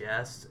their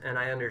chest, and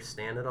I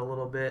understand it a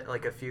little bit.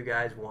 Like, a few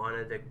guys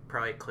wanted to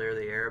probably clear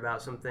the air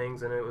about some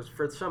things, and it was,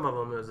 for some of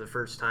them, it was the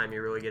first time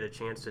you really get a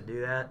chance to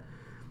do that.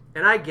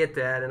 And I get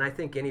that, and I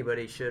think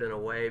anybody should in a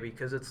way,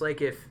 because it's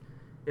like if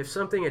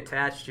something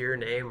attached to your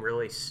name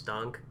really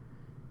stunk,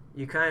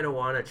 you kind of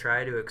want to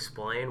try to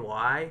explain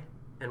why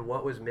and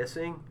what was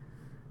missing.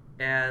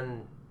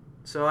 And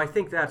so I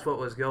think that's what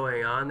was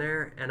going on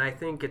there, and I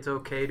think it's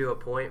okay to a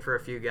point for a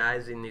few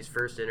guys in these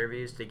first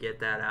interviews to get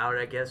that out,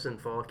 I guess, in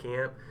fall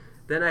camp.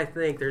 Then I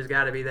think there's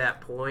got to be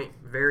that point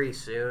very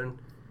soon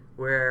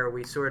where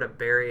we sort of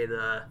bury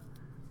the,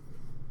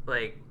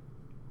 like,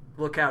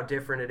 look how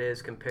different it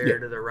is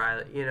compared to the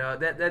Riley.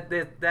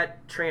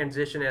 That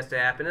transition has to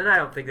happen, and I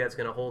don't think that's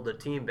going to hold the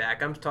team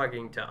back. I'm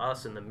talking to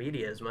us in the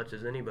media as much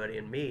as anybody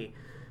and me,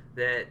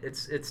 that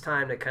it's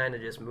time to kind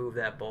of just move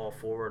that ball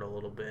forward a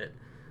little bit.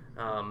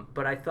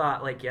 But I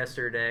thought, like,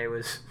 yesterday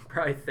was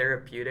probably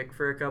therapeutic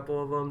for a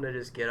couple of them to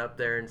just get up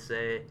there and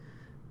say,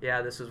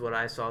 yeah, this is what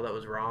I saw that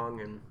was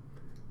wrong, and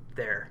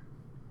there.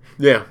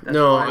 Yeah,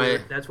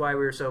 that's why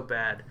we were so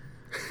bad.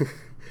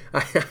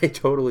 I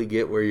totally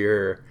get where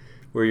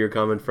you're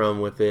coming from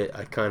with it.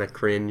 I kind of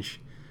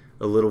cringe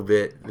a little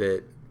bit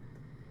that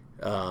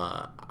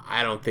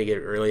I don't think it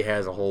really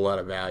has a whole lot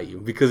of value,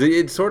 because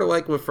it's sort of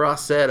like what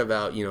Frost said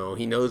about,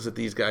 he knows that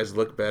these guys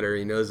look better.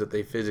 He knows that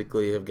they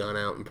physically have gone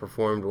out and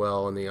performed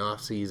well in the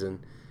off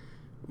season,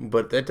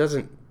 but that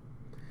doesn't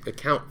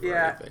account for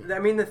anything. I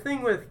mean, the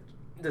thing with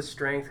the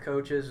strength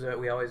coaches that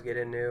we always get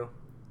into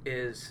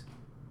is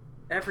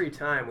every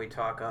time we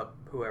talk up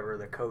whoever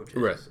the coach is.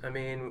 Right. I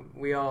mean,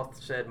 we all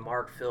said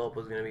Mark Phillip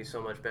was going to be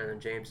so much better than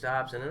James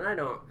Dobson, and I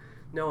don't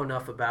know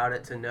enough about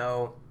it to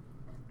know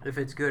if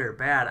it's good or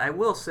bad. I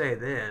will say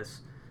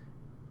this.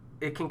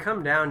 It can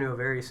come down to a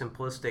very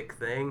simplistic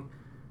thing.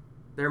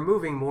 They're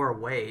moving more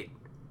weight,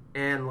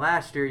 and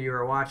last year you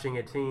were watching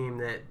a team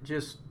that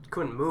just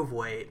couldn't move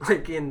weight.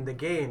 Like, in the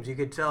games, you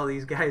could tell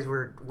these guys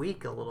were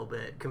weak a little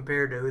bit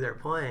compared to who they're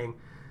playing.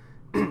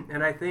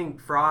 And I think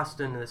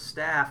Frost and the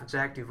staff,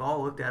 Zach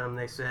Duvall, looked at them and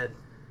they said,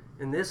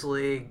 in this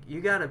league,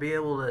 you got to be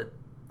able to,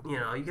 you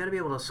got to be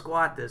able to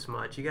squat this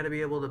much. You got to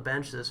be able to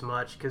bench this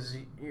much, because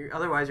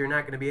otherwise you're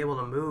not going to be able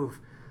to move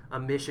a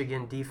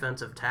Michigan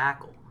defensive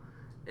tackle.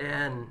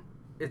 And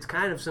it's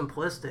kind of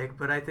simplistic,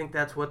 but I think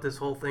that's what this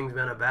whole thing's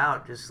been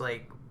about. Just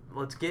like,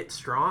 let's get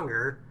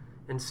stronger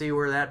and see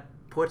where that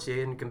puts you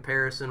in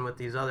comparison with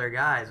these other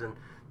guys. And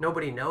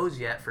nobody knows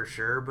yet for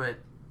sure, but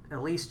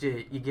at least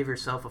you give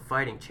yourself a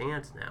fighting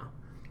chance now.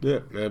 Yeah,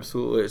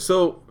 absolutely.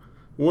 So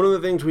one of the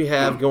things we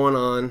have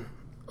going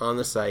on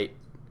the site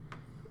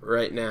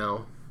right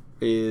now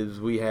is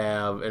we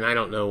have, and I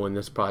don't know when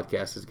this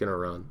podcast is going to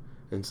run.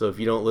 And so if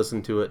you don't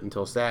listen to it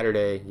until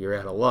Saturday, you're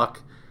out of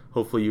luck.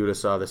 Hopefully you would have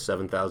saw the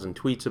 7,000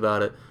 tweets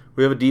about it.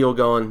 We have a deal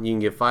going. You can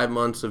get 5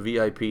 months of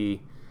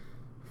VIP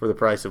for the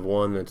price of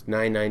one. That's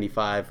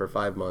 $9.95 for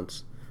 5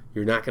 months.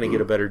 You're not going to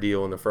get a better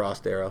deal in the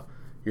Frost era.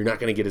 You're not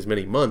going to get as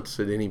many months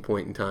at any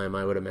point in time,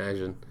 I would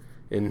imagine,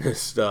 in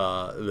this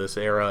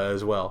era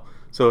as well.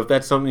 So if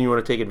that's something you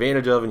want to take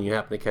advantage of and you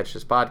happen to catch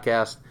this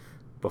podcast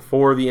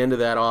before the end of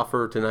that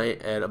offer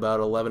tonight at about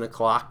 11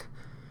 o'clock,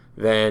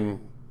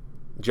 then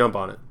jump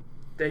on it.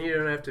 Then you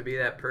don't have to be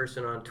that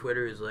person on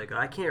Twitter who's like,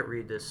 I can't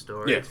read this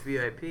story. Yeah. It's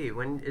VIP.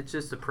 When it's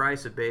just the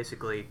price of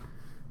basically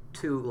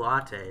 2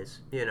 lattes,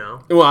 you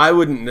know? Well, I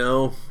wouldn't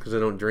know because I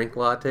don't drink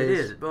lattes. It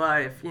is,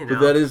 but But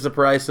that is the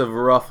price of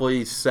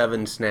roughly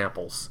 7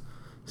 Snapples.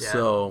 Yeah.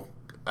 So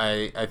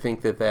I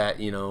think that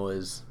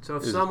is... So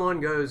if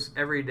someone goes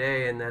every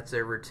day and that's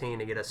their routine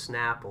to get a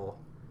Snapple,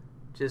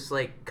 just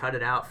cut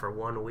it out for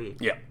 1 week.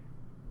 Yeah.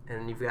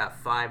 And you've got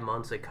 5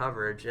 months of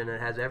coverage, and it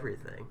has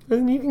everything.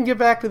 And you can get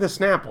back to the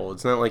Snapple.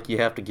 It's not like you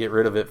have to get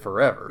rid of it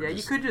forever. Yeah,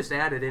 you could just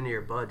add it into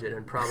your budget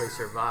and probably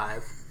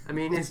survive. I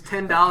mean, is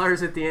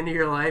 $10 at the end of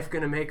your life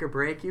going to make or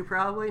break you?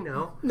 Probably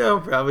no. No,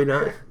 probably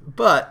not.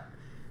 But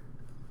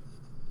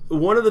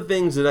one of the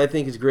things that I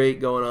think is great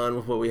going on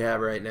with what we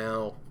have right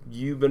now,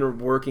 you've been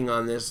working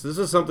on this. This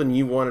is something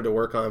you wanted to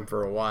work on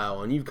for a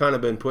while, and you've kind of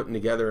been putting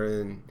together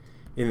in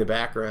the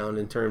background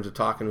in terms of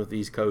talking with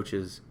these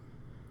coaches.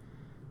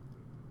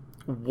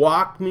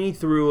 Walk me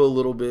through a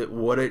little bit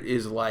what it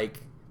is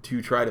like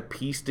to try to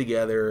piece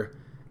together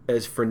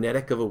as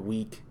frenetic of a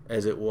week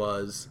as it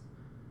was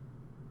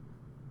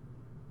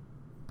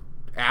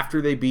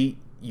after they beat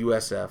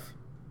USF.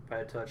 By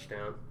a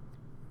touchdown.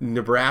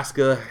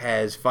 Nebraska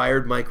has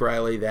fired Mike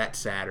Riley that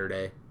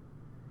Saturday.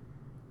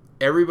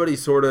 Everybody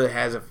sort of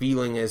has a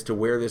feeling as to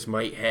where this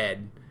might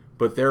head,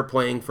 but they're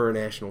playing for a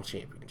national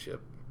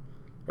championship.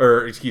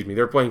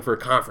 They're playing for a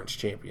conference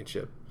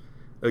championship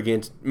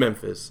against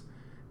Memphis.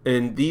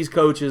 And these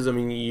coaches, I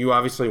mean, you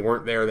obviously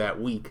weren't there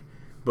that week,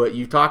 but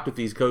you've talked with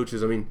these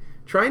coaches. I mean,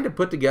 trying to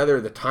put together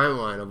the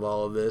timeline of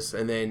all of this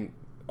and then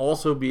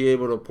also be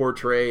able to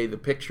portray the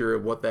picture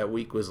of what that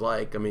week was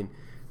like. I mean,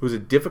 was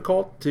it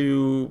difficult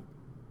to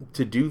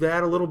do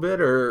that a little bit,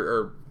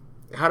 or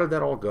how did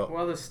that all go?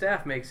 Well, the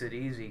staff makes it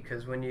easy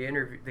because when you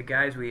interview the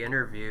guys we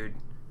interviewed,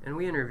 I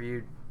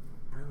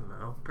don't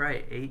know,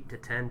 probably 8 to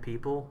 10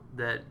 people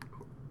that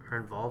are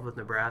involved with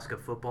Nebraska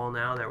football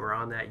now that were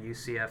on that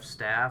UCF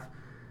staff.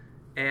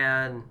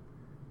 And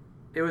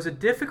it was a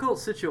difficult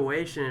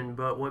situation,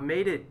 but what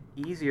made it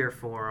easier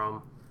for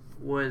them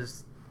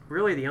was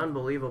really the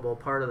unbelievable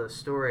part of the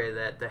story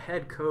that the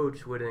head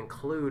coach would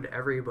include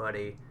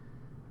everybody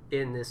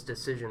in this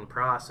decision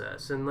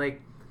process. And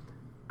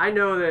I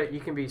know that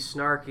you can be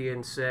snarky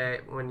and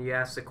say, when you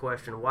ask the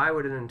question, why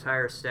would an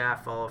entire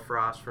staff follow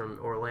Frost from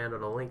Orlando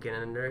to Lincoln?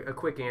 And a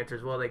quick answer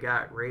is, well, they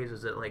got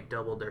raises that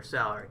doubled their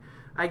salary.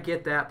 I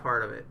get that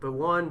part of it. But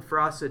one,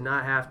 Frost did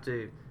not have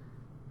to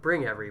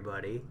bring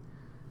everybody.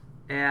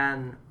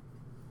 And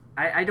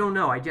I don't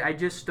know. I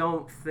just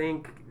don't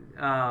think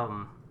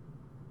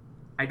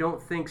I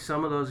don't think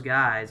some of those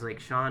guys like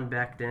Sean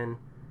Beckton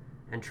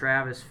and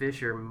Travis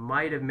Fisher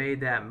might have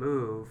made that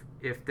move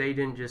if they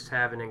didn't just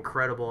have an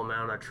incredible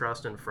amount of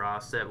trust in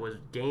Frost that was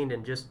gained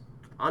in just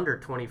under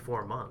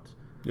 24 months.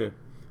 Yeah.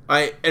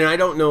 I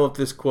don't know if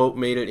this quote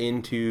made it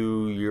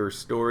into your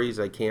stories.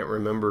 I can't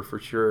remember for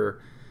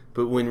sure.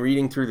 But when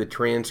reading through the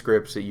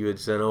transcripts that you had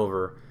sent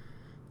over,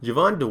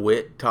 Javon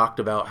DeWitt talked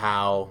about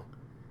how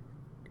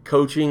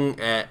coaching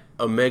at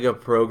a mega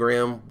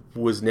program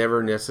was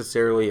never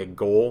necessarily a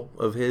goal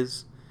of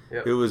his.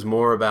 Yep. It was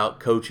more about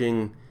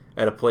coaching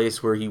at a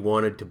place where he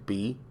wanted to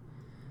be.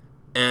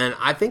 And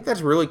I think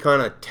that's really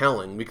kind of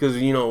telling because,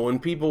 when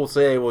people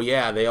say, well,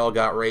 yeah, they all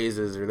got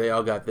raises or they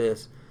all got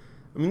this.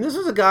 I mean, this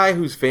is a guy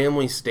whose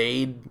family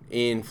stayed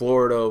in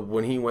Florida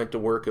when he went to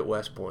work at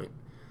West Point.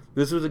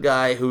 This was a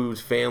guy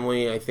whose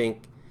family, I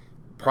think,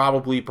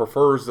 probably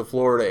prefers the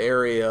Florida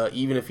area,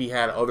 even if he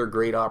had other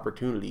great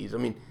opportunities. I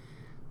mean,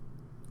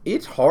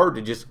 it's hard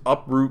to just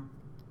uproot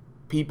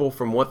people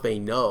from what they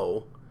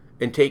know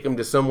and take them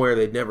to somewhere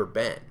they've never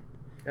been.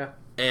 Yeah.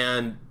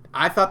 And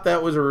I thought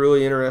that was a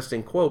really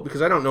interesting quote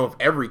because I don't know if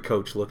every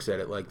coach looks at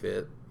it like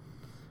that.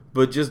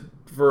 But just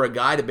for a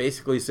guy to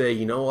basically say,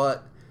 you know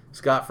what,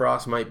 Scott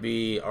Frost might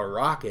be a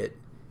rocket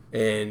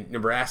and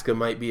Nebraska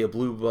might be a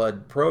blue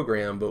blood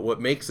program, but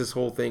what makes this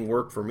whole thing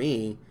work for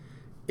me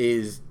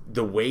is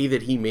the way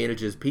that he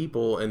manages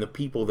people and the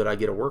people that I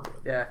get to work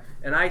with. Yeah,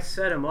 and I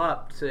set him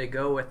up to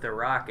go with the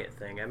rocket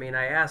thing. I mean,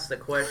 I asked the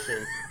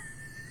question.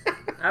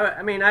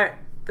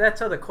 That's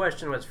how the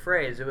question was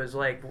phrased. It was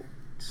like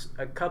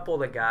a couple of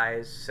the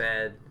guys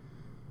said,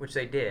 which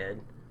they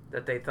did,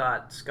 that they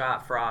thought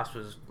Scott Frost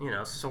was,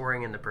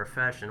 soaring in the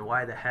profession.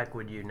 Why the heck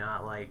would you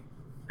not,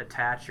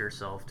 attach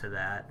yourself to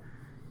that?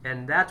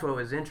 And that's what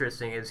was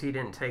interesting is he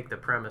didn't take the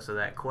premise of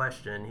that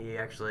question. He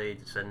actually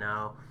said,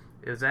 no,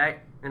 it was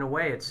in a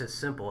way, it's just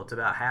simple. It's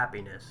about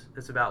happiness.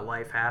 It's about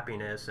life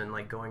happiness and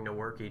like going to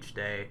work each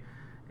day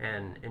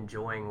and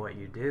enjoying what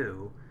you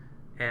do.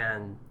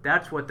 And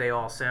that's what they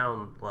all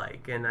sound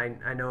like. And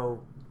I know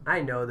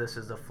this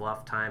is the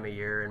fluff time of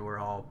year and we're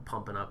all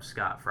pumping up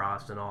Scott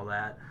Frost and all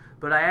that.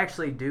 But I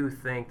actually do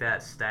think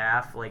that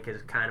staff like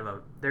is kind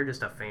of they're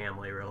just a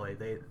family really.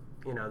 They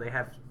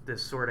have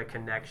this sort of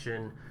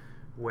connection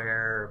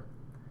where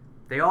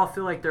they all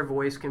feel like their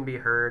voice can be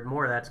heard.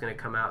 More of that's going to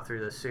come out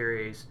through the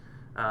series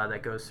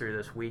that goes through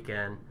this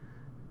weekend.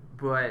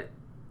 But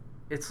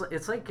it's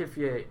like if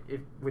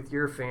with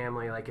your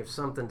family, like if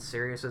something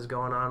serious is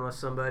going on with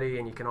somebody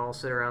and you can all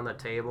sit around the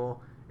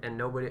table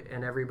and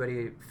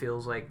everybody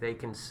feels like they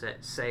can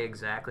say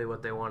exactly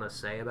what they want to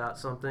say about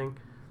something.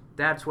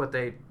 That's what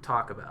they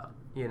talk about,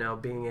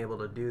 being able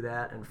to do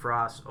that, and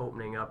Frost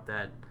opening up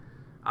that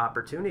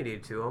opportunity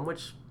to them,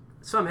 which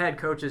some head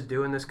coaches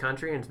do in this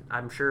country, and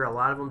I'm sure a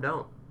lot of them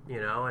don't,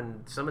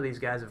 and some of these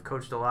guys have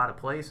coached a lot of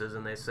places,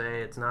 and they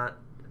say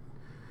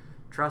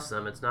trust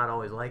them, it's not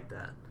always like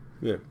that.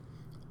 Yeah.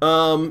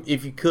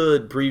 If you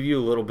could preview a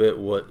little bit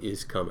what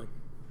is coming.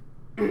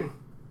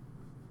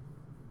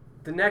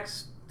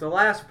 The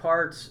last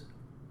parts,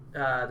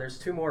 there's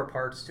 2 more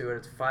parts to it.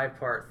 It's a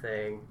 5-part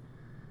thing.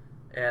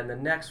 And the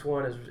next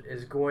one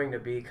is going to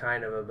be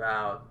kind of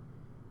about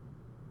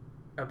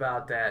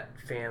that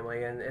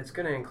family. And it's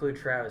going to include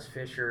Travis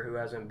Fisher, who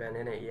hasn't been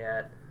in it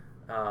yet.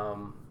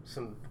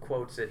 Some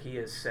quotes that he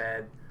has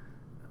said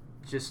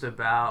just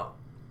about,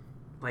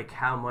 like,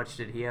 how much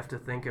did he have to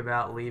think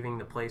about leaving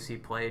the place he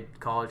played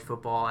college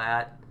football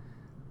at,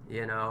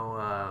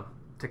 to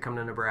come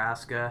to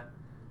Nebraska,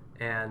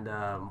 and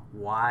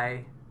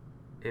why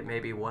it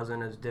maybe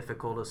wasn't as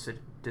difficult a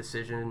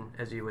decision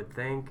as you would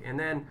think. And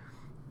then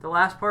the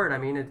last part, I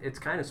mean, it's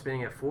kind of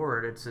spinning it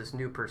forward. It's this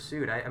new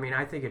pursuit.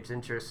 I think it's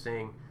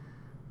interesting,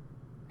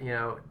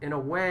 in a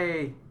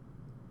way,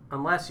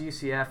 unless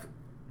UCF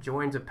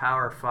joins a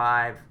Power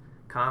 5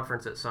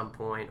 conference at some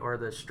point or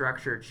the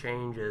structure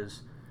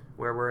changes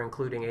where we're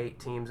including 8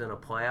 teams in a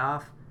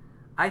playoff,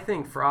 I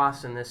think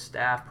Frost and this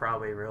staff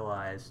probably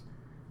realized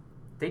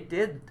they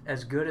did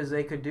as good as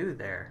they could do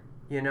there,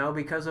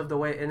 because of the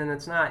way, and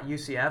it's not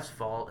UCF's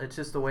fault, it's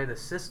just the way the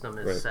system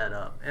is set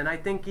up. And I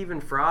think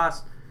even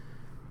Frost,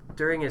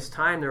 during his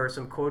time, there were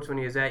some quotes when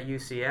he was at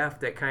UCF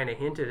that kind of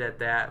hinted at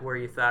that, where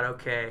you thought,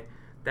 okay,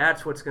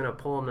 that's what's going to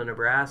pull him to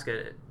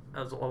Nebraska,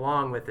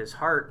 along with his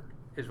heart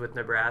is with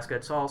Nebraska.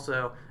 It's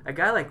also, a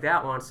guy like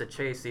that wants to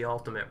chase the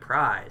ultimate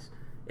prize,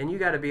 and you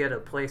got to be at a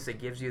place that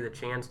gives you the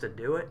chance to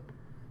do it.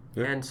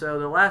 Yep. And so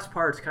the last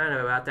part's kind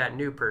of about that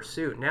new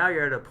pursuit. Now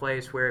you're at a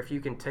place where if you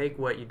can take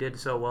what you did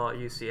so well at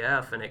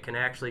UCF and it can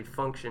actually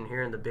function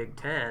here in the Big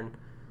Ten,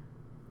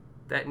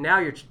 that now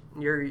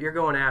you're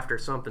going after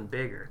something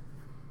bigger.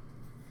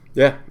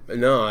 Yeah,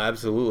 no,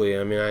 absolutely.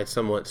 I mean, I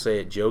somewhat say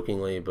it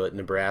jokingly, but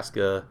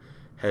Nebraska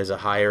has a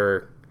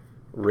higher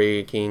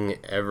ranking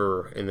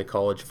ever in the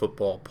college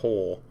football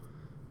poll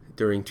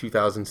during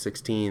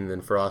 2016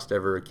 than Frost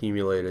ever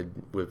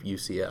accumulated with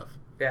UCF.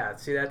 Yeah,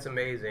 see, that's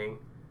amazing.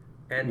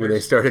 And when they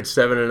started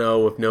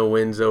 7-0 with no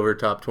wins over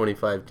top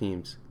 25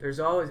 teams. There's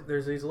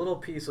these little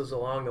pieces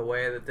along the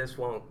way that this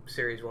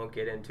series won't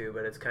get into,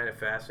 but it's kind of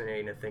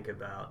fascinating to think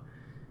about.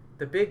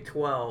 The Big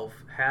 12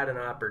 had an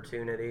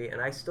opportunity,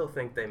 and I still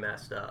think they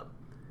messed up.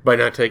 By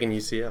not taking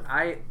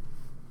UCF?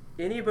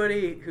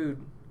 Anybody who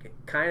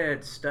kind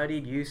of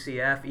studied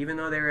UCF, even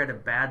though they were at a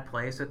bad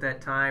place at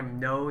that time,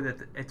 know that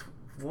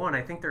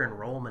I think their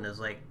enrollment is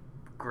like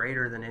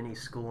greater than any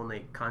school in the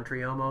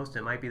country almost.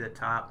 It might be the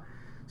top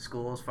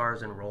school as far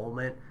as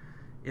enrollment.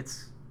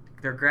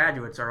 Their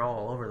graduates are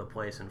all over the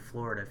place in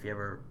Florida if you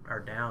ever are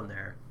down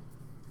there.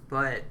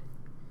 But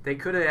they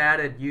could have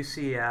added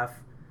UCF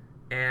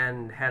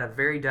and had a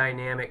very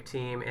dynamic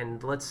team,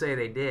 and let's say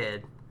they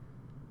did,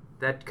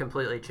 that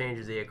completely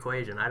changes the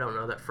equation. I don't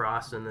know that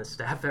Frost and the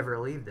staff ever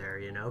leave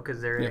there,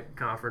 because they're in a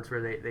conference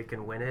where they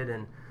can win it.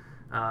 And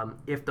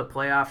if the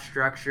playoff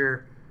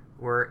structure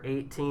were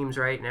 8 teams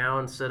right now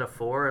instead of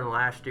 4, and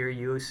last year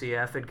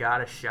UCF had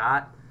got a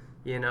shot,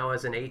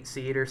 as an 8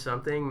 seed or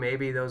something,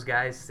 maybe those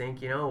guys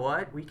think,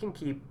 what, we can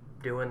keep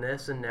doing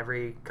this, and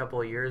every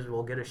couple of years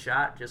we'll get a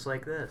shot just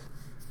like this.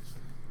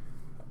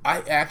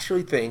 I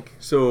actually think,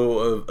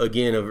 so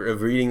again,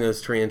 of reading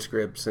those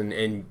transcripts,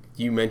 and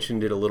you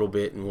mentioned it a little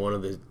bit in one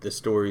of the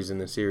stories in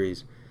the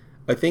series,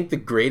 I think the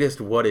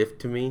greatest what if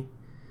to me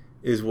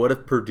is what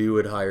if Purdue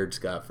had hired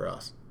Scott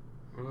Frost?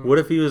 What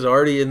if he was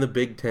already in the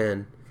Big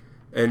Ten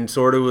and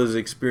sort of was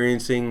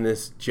experiencing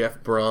this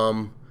Jeff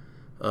Brom,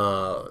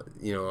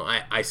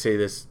 I say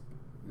this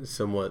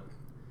somewhat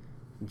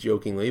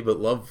jokingly, but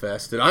love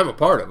fest that I'm a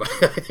part of.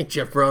 I think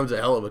Jeff Brom's a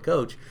hell of a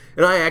coach,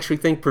 and I actually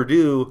think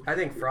Purdue. I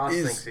think Frost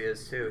thinks he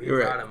is too. He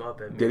brought him up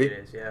at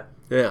meetings, yeah.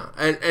 Yeah,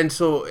 and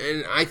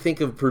I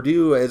think of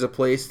Purdue as a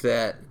place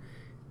that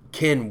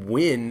can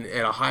win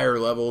at a higher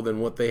level than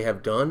what they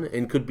have done,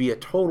 and could be a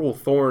total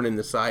thorn in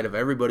the side of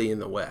everybody in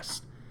the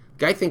West.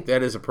 I think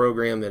that is a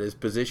program that is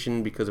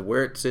positioned because of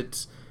where it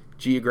sits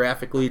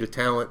geographically to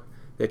talent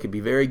that could be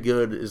very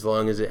good as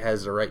long as it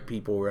has the right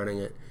people running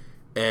it.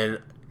 And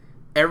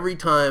every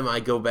time I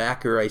go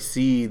back or I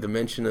see the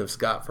mention of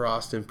Scott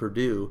Frost and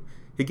Purdue,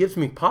 it gives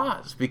me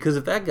pause, because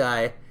if that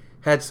guy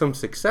had some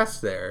success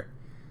there,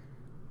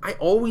 I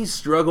always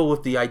struggle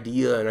with the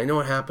idea, and I know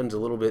it happens a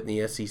little bit in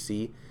the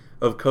SEC,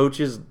 of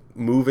coaches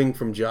moving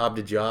from job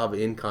to job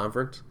in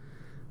conference.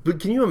 But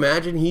can you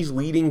imagine he's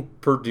leading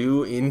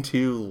Purdue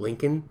into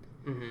Lincoln?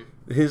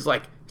 Mm-hmm. His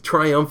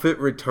triumphant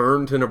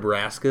return to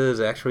Nebraska is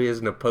actually as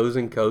an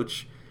opposing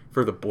coach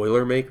for the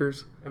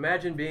Boilermakers.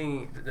 Imagine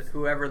being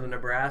whoever the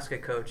Nebraska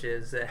coach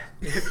is,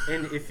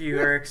 if you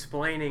are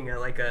explaining a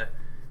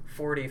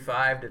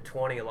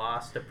 45-20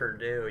 loss to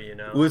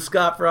Purdue, with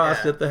Scott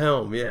Frost at the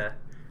helm. Yeah.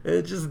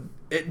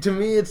 To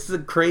me, it's the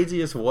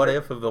craziest what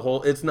if of the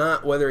whole. It's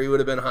not whether he would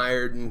have been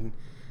hired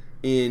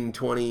in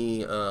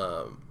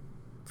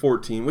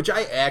 2014, which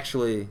I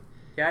actually.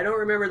 Yeah, I don't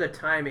remember the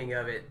timing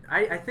of it.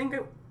 I think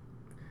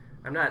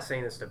I'm not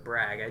saying this to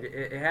brag.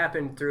 It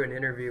happened through an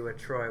interview with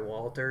Troy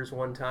Walters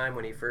one time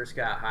when he first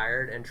got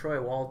hired, and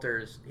Troy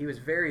Walters, he was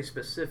very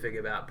specific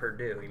about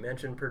Purdue. He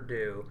mentioned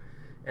Purdue,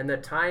 and the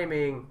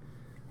timing,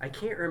 I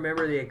can't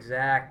remember the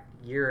exact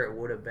year it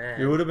would have been.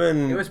 It would have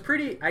been. It was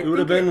pretty. It would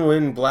have been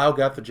when Blau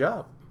got the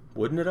job,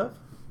 wouldn't it have?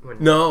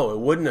 No, it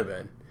wouldn't have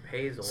been.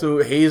 Hazel.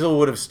 So Hazel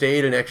would have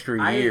stayed an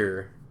extra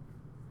year.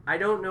 I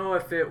don't know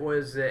if it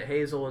was that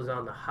Hazel was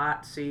on the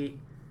hot seat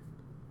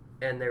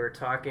and they were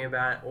talking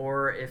about it,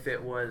 or if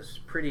it was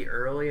pretty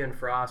early and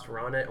Frost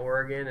run at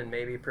Oregon and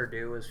maybe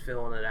Purdue was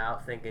filling it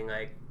out, thinking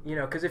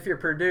because if you're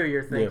Purdue,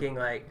 you're thinking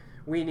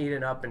we need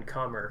an up and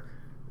comer.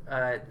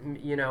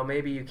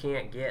 Maybe you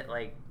can't get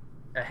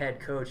a head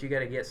coach. You got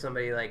to get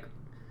somebody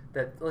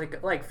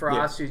that like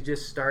Frost, who's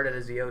just started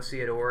as the OC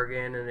at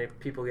Oregon, and if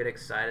people get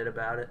excited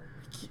about it.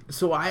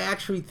 So I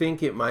actually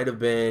think it might have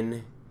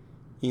been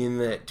in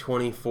that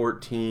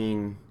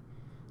 2014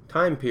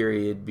 time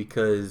period,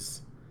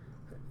 because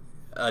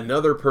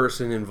another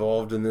person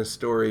involved in this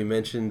story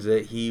mentions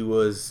that he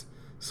was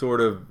sort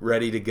of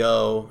ready to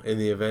go in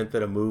the event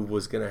that a move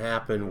was going to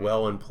happen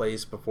well in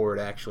place before it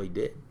actually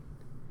did.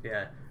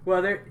 Yeah.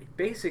 Well, they're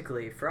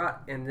basically,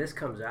 and this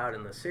comes out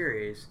in the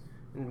series,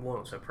 and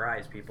won't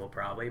surprise people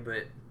probably,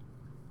 but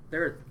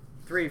there are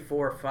 3,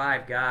 4,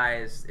 5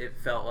 guys, it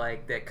felt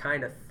like, that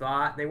kind of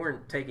thought, they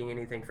weren't taking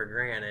anything for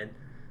granted,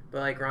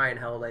 but Ryan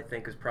Held, I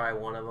think, was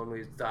probably one of them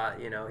who thought,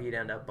 he'd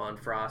end up on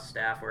Frost's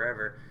staff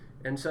wherever.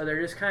 And so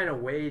they're just kind of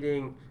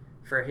waiting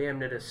for him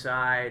to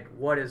decide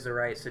what is the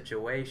right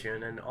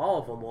situation, and all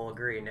of them will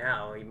agree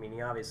now. I mean,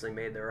 he obviously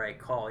made the right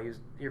call.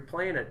 You're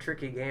playing a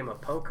tricky game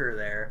of poker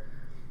there,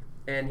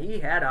 and he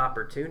had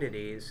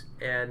opportunities,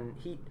 and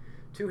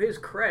to his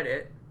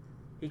credit,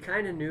 he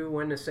kind of knew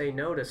when to say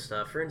no to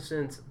stuff. For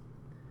instance,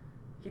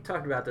 he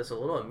talked about this a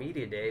little at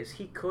media days.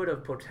 He could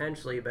have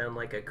potentially been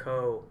a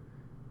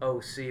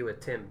co-OC with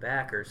Tim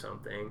Beck or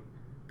something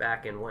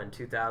back in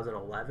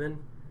 2011,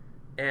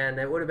 and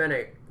it would have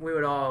been we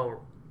would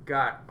all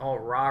got all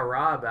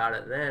rah-rah about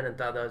it then and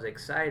thought that was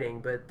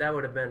exciting, but that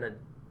would have been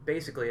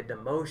basically a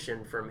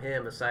demotion from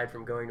him, aside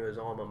from going to his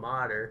alma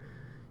mater.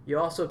 You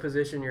also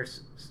position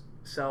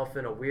yourself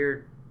in a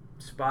weird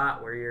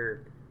spot where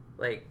you're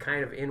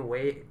kind of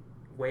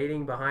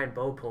waiting behind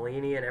Bo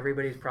Pelini, and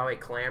everybody's probably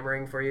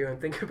clamoring for you.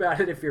 And think about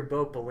it, if you're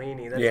Bo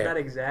Pelini, that's not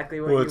exactly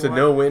what you want. Well, it's a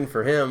no-win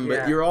for him,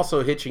 but you're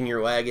also hitching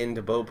your wagon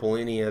to Bo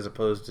Pelini as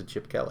opposed to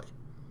Chip Kelly.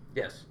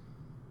 Yes.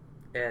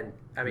 And,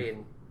 I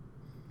mean,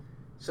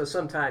 so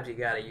sometimes you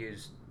got to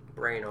use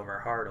brain over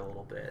heart a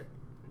little bit.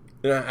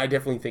 Yeah, I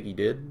definitely think he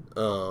did.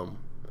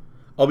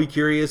 I'll be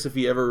curious if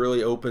he ever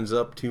really opens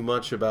up too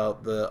much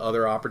about the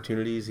other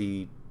opportunities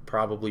he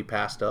probably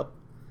passed up.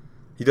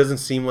 He doesn't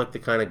seem like the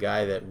kind of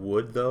guy that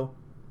would, though.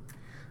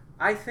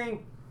 I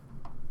think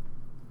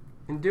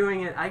in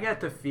doing it, I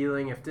got the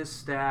feeling if this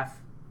staff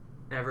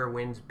ever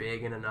wins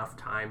big and enough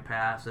time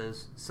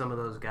passes, some of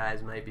those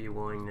guys might be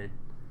willing to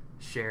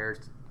share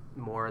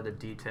more of the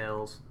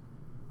details,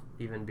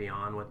 even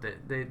beyond what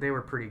they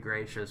were pretty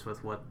gracious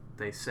with what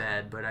they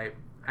said. But I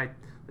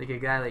think a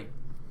guy like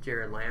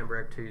Jared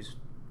Lambrecht, who's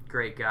a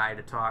great guy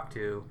to talk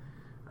to,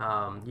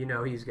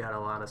 he's got a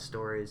lot of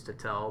stories to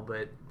tell,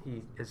 but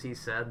as he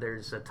said,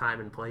 there's a time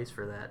and place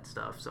for that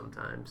stuff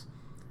sometimes.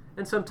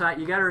 And sometimes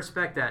you got to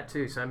respect that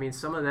too. So I mean,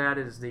 some of that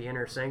is the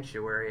inner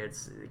sanctuary.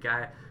 It's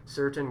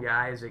certain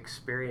guys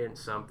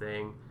experience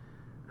something,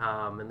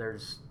 and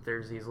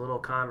there's these little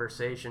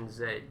conversations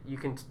that you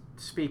can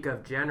speak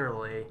of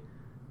generally,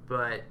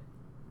 but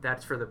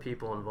that's for the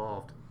people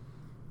involved.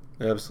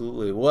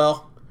 Absolutely.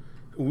 Well,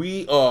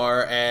 we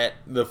are at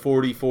the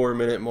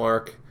 44-minute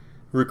mark.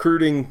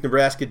 Recruiting,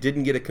 Nebraska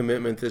didn't get a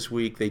commitment this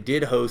week. They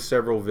did host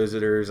several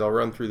visitors. I'll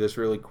run through this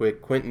really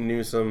quick. Quentin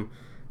Newsome,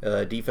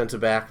 defensive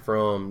back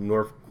from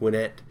North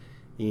Gwinnett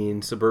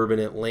in suburban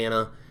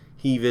Atlanta.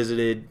 He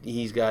visited.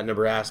 He's got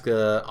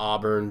Nebraska,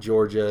 Auburn,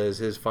 Georgia as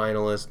his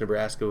finalists.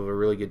 Nebraska with a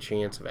really good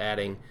chance of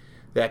adding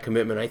that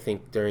commitment, I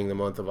think, during the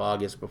month of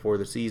August before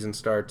the season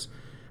starts.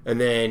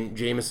 And then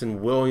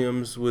Jamison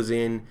Williams was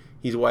in.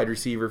 He's a wide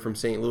receiver from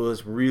St.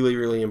 Louis. Really,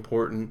 really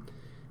important.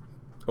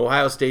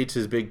 Ohio State's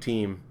his big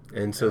team,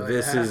 and so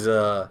this is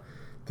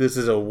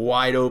a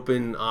wide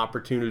open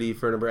opportunity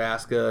for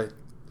Nebraska.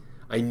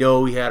 I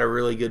know he had a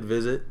really good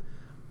visit.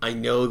 I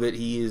know that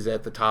he is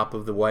at the top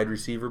of the wide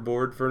receiver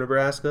board for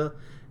Nebraska,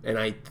 and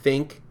I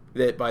think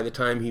that by the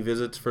time he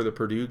visits for the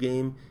Purdue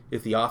game,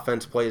 if the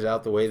offense plays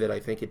out the way that I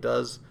think it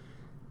does,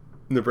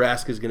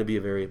 Nebraska is going to be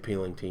a very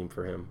appealing team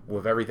for him,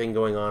 with everything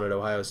going on at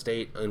Ohio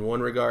State in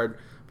one regard,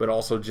 but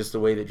also just the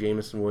way that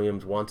Jameson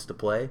Williams wants to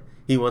play.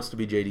 He wants to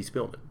be J.D.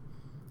 Spielman.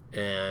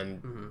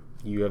 And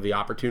you have the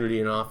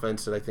opportunity in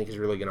offense that I think is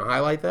really going to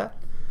highlight that.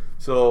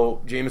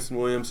 So Jameson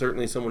Williams,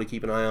 certainly someone to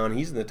keep an eye on.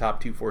 He's in the top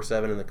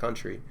 247 in the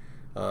country.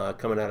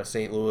 Coming out of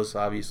St. Louis,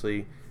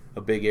 obviously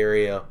a big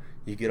area.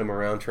 You get him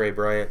around Trey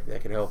Bryant,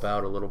 that can help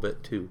out a little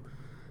bit too.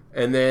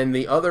 And then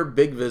the other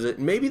big visit,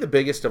 maybe the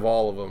biggest of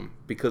all of them,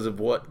 because of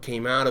what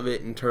came out of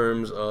it in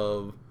terms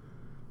of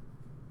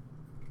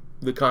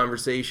the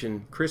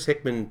conversation, Chris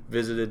Hickman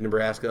visited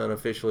Nebraska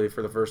unofficially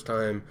for the first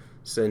time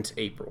since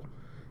April.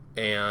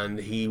 And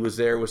he was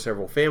there with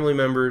several family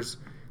members.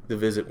 The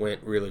visit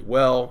went really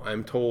well,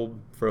 I'm told,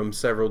 from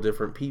several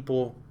different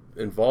people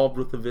involved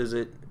with the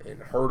visit and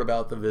heard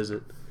about the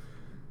visit.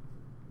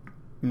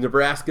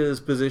 Nebraska is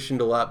positioned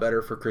a lot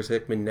better for Chris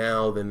Hickman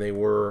now than they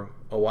were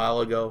a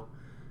while ago.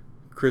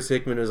 Chris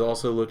Hickman is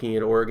also looking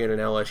at Oregon and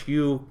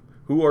LSU,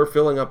 who are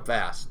filling up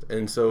fast.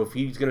 And so if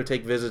he's going to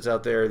take visits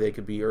out there, they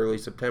could be early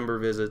September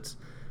visits.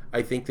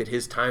 I think that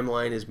his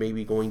timeline is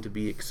maybe going to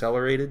be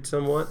accelerated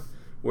somewhat,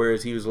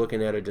 whereas he was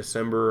looking at a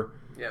December,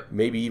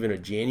 maybe even a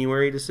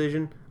January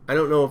decision. I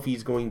don't know if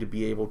he's going to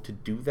be able to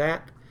do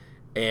that.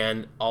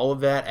 And all of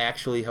that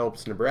actually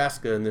helps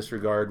Nebraska in this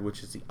regard,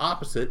 which is the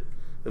opposite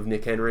of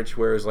Nick Henrich,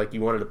 whereas like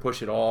you wanted to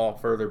push it all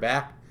further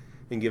back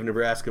and give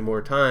Nebraska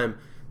more time.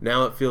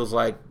 Now it feels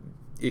like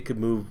it could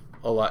move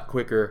a lot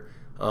quicker,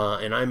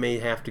 and I may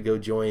have to go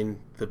join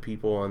the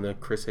people on the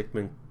Chris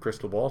Hickman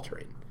crystal ball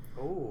train.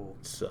 Oh,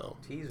 so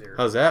teaser.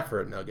 How's that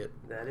for a nugget?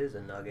 That is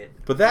a nugget.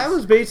 But that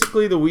was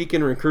basically the week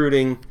in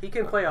recruiting. He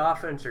can play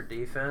offense or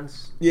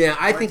defense. Yeah,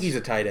 I think he's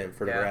a tight end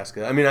for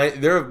Nebraska. I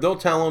mean, they'll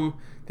tell him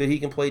that he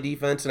can play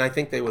defense, and I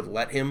think they would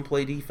let him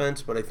play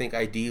defense, but I think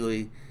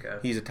ideally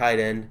he's a tight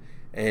end,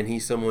 and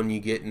he's someone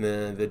you get in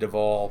the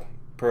Duvall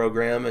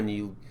program, and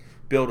you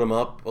build him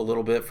up a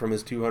little bit from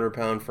his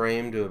 200-pound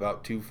frame to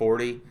about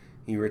 240.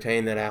 You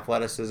retain that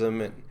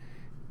athleticism, and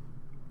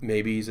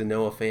maybe he's a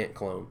Noah Fant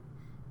clone,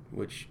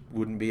 which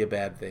wouldn't be a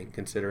bad thing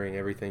considering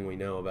everything we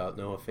know about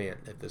Noah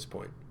Fant at this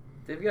point.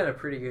 They've got a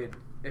pretty good...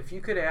 If you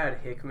could add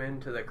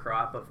Hickman to the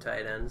crop of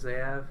tight ends they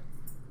have,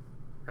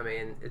 I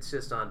mean, it's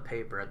just on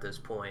paper at this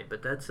point,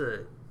 but it's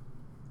a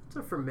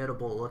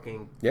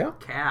formidable-looking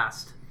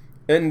cast.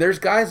 And there's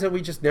guys that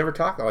we just never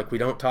talk about. Like, we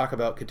don't talk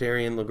about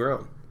Katarian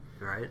Legrone.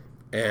 Right.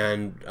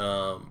 And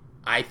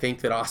I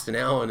think that Austin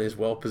Allen is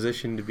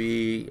well-positioned to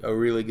be a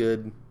really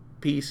good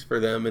piece for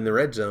them in the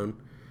red zone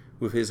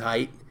with his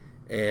height.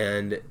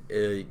 And,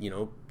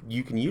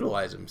 you can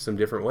utilize him some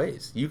different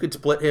ways. You could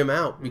split him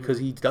out because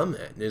he's done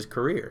that in his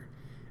career.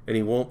 And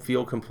he won't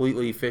feel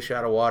completely fish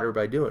out of water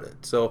by doing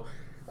it. So,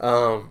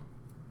 I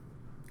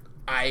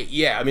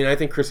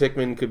think Chris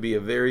Hickman could be a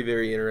very,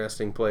 very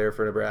interesting player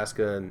for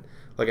Nebraska. And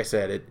like I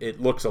said,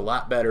 it looks a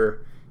lot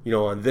better,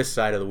 on this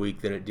side of the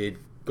week than it did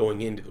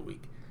going into the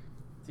week.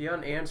 The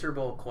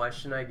unanswerable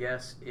question, I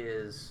guess,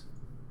 is,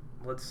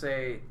 let's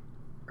say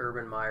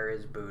Urban Meyer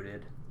is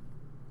booted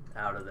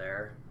out of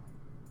there.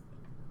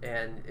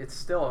 And it's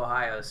still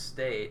Ohio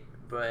State,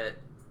 but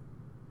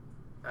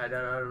I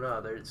don't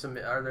know.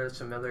 Are there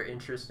some other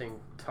interesting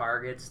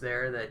targets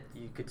there that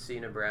you could see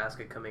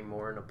Nebraska coming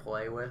more into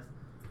play with?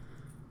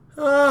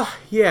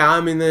 Yeah.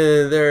 I mean,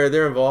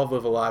 they're involved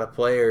with a lot of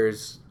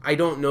players. I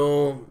don't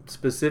know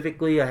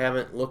specifically. I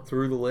haven't looked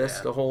through the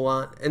list a whole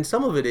lot, and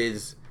some of it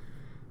is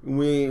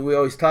we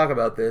always talk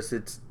about this.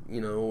 It's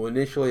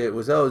initially it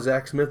was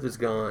Zach Smith is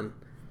gone.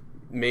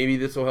 Maybe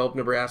this will help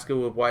Nebraska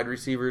with wide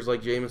receivers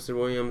like Jameson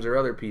Williams or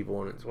other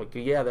people. And it's like,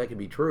 yeah, that could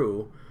be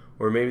true.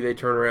 Or maybe they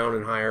turn around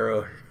and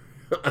hire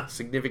a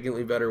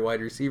significantly better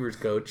wide receivers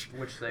coach.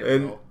 Which they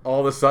and will.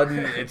 All of a sudden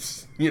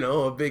it's,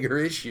 a bigger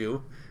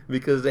issue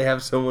because they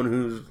have someone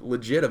who's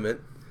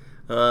legitimate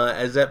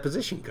as that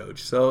position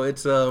coach. So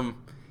it's,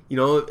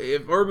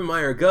 if Urban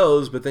Meyer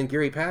goes, but then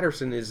Gary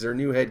Patterson is their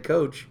new head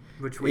coach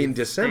in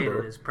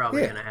December. Is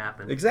probably going to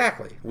happen.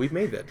 Exactly. We've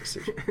made that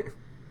decision.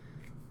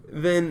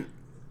 Then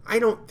I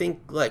don't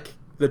think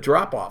the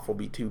drop off will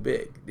be too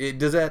big.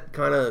 Does that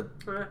kind of?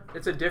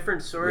 It's a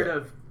different sort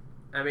of.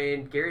 I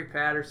mean, Gary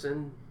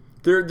Patterson.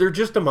 They're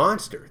just a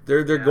monster.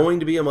 They're going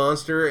to be a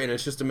monster, and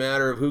it's just a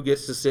matter of who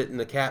gets to sit in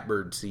the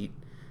catbird seat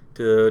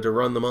to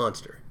run the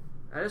monster.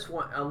 I just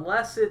want,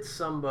 unless it's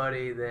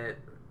somebody that,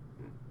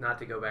 not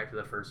to go back to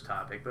the first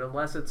topic, but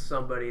unless it's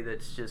somebody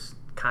that's just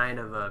kind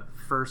of a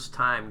first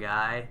time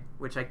guy,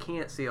 which I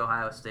can't see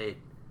Ohio State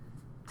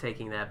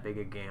taking that big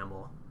a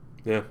gamble.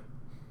 Yeah.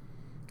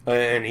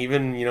 And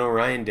even,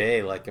 Ryan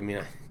Day, I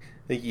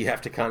think you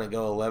have to kind of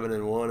go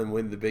 11-1 and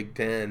win the Big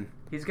Ten.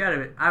 He's got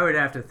to. I would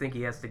have to think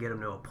he has to get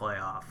him to a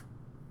playoff.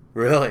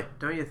 Really?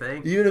 Don't you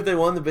think? Even if they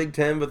won the Big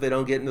Ten, but they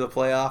don't get into the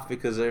playoff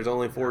because there's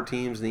only 4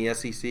 teams and the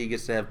SEC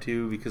gets to have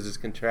 2 because it's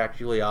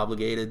contractually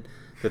obligated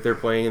that they're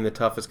playing in the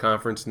toughest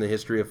conference in the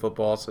history of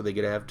football, so they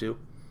get to have 2?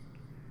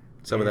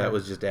 Some of that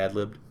was just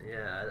ad-libbed?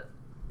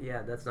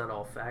 Yeah, that's not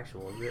all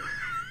factual, is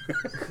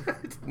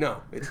it?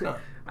 No, it's not.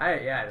 I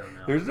don't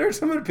know. There's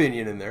some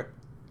opinion in there.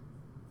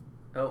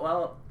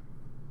 Well,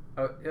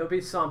 it'll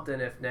be something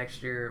if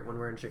next year when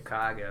we're in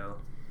Chicago,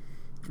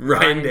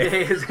 Ryan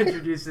Day is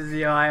introduced as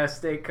the Ohio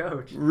State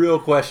coach. Real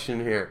question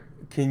here.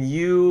 Do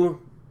you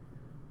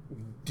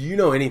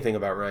know anything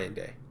about Ryan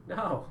Day?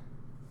 No.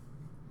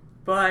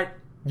 But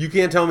you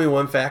can't tell me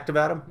one fact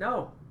about him?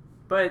 No.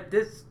 But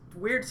this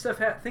weird stuff,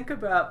 think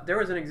about, there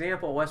was an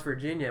example in West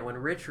Virginia when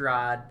Rich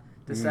Rod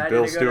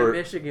decided to go to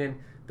Michigan.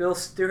 Bill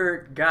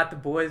Stewart got the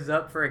boys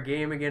up for a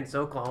game against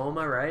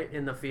Oklahoma, right,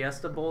 in the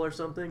Fiesta Bowl or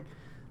something.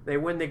 They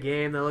win the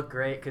game. They look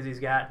great because he's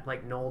got,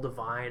 like, Noel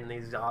Devine and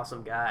these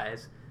awesome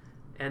guys.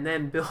 And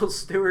then Bill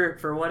Stewart,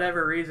 for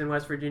whatever reason,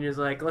 West Virginia's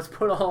like, let's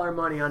put all our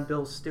money on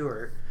Bill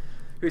Stewart,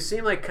 who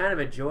seemed like kind of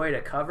a joy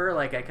to cover.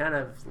 Like, I kind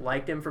of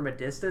liked him from a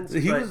distance.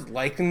 He was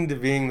likened to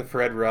being the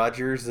Fred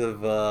Rogers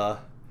of, or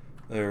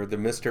the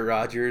Mr.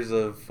 Rogers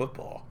of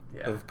football,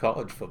 of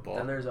college football.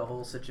 And there's a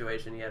whole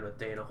situation he had with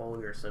Dana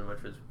Holgerson,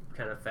 which was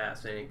kind of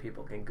fascinating.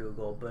 People can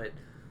Google, but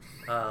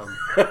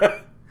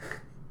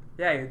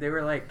yeah, they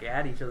were like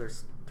at each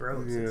other's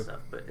throats and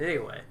stuff. But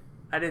anyway,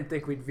 I didn't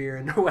think we'd veer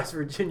into West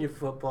Virginia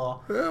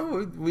football.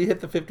 Well, we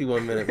hit the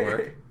 51-minute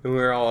mark, and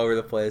we're all over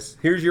the place.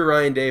 Here's your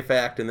Ryan Day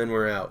fact, and then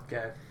we're out.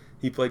 Okay.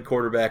 He played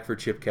quarterback for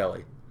Chip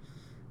Kelly.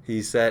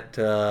 He set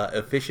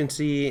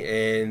efficiency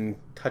and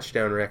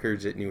touchdown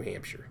records at New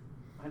Hampshire.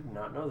 I did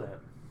not know that.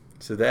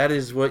 So that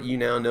is what you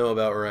now know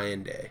about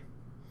Ryan Day.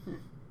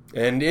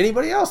 And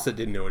anybody else that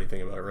didn't know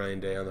anything about Ryan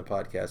Day on the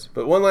podcast.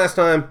 But one last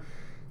time,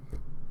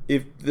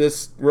 if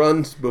this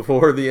runs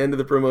before the end of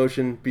the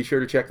promotion, be sure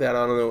to check that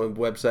out on the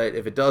website.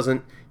 If it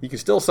doesn't, you can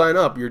still sign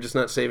up. You're just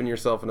not saving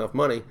yourself enough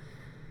money.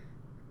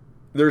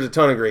 There's a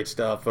ton of great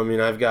stuff. I mean,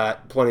 I've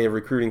got plenty of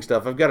recruiting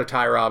stuff. I've got a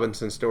Ty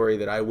Robinson story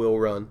that I will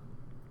run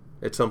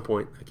at some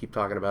point. I keep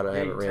talking about it. I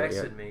haven't ran it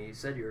yet. You texted me. You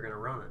said you were going to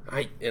run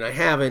it. I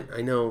haven't.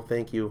 I know.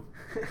 Thank you.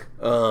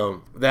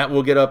 That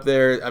will get up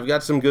there. I've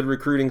got some good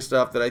recruiting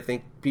stuff that I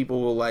think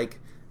people will like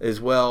as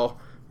well.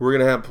 We're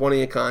going to have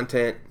plenty of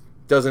content.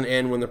 Doesn't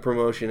end when the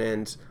promotion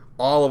ends.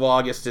 All of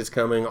August is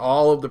coming.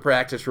 All of the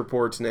practice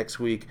reports next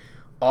week.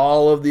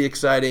 All of the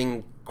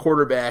exciting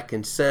quarterback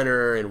and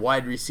center and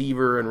wide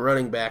receiver and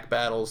running back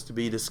battles to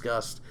be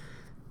discussed.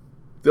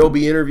 There'll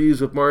be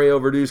interviews with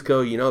Mario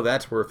Verduzco. You know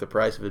that's worth the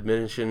price of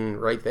admission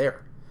right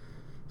there.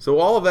 So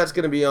all of that's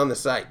going to be on the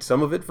site.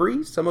 Some of it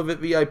free, some of it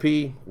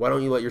VIP. Why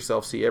don't you let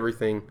yourself see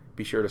everything?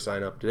 Be sure to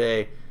sign up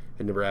today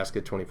at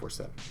Nebraska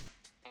 24/7.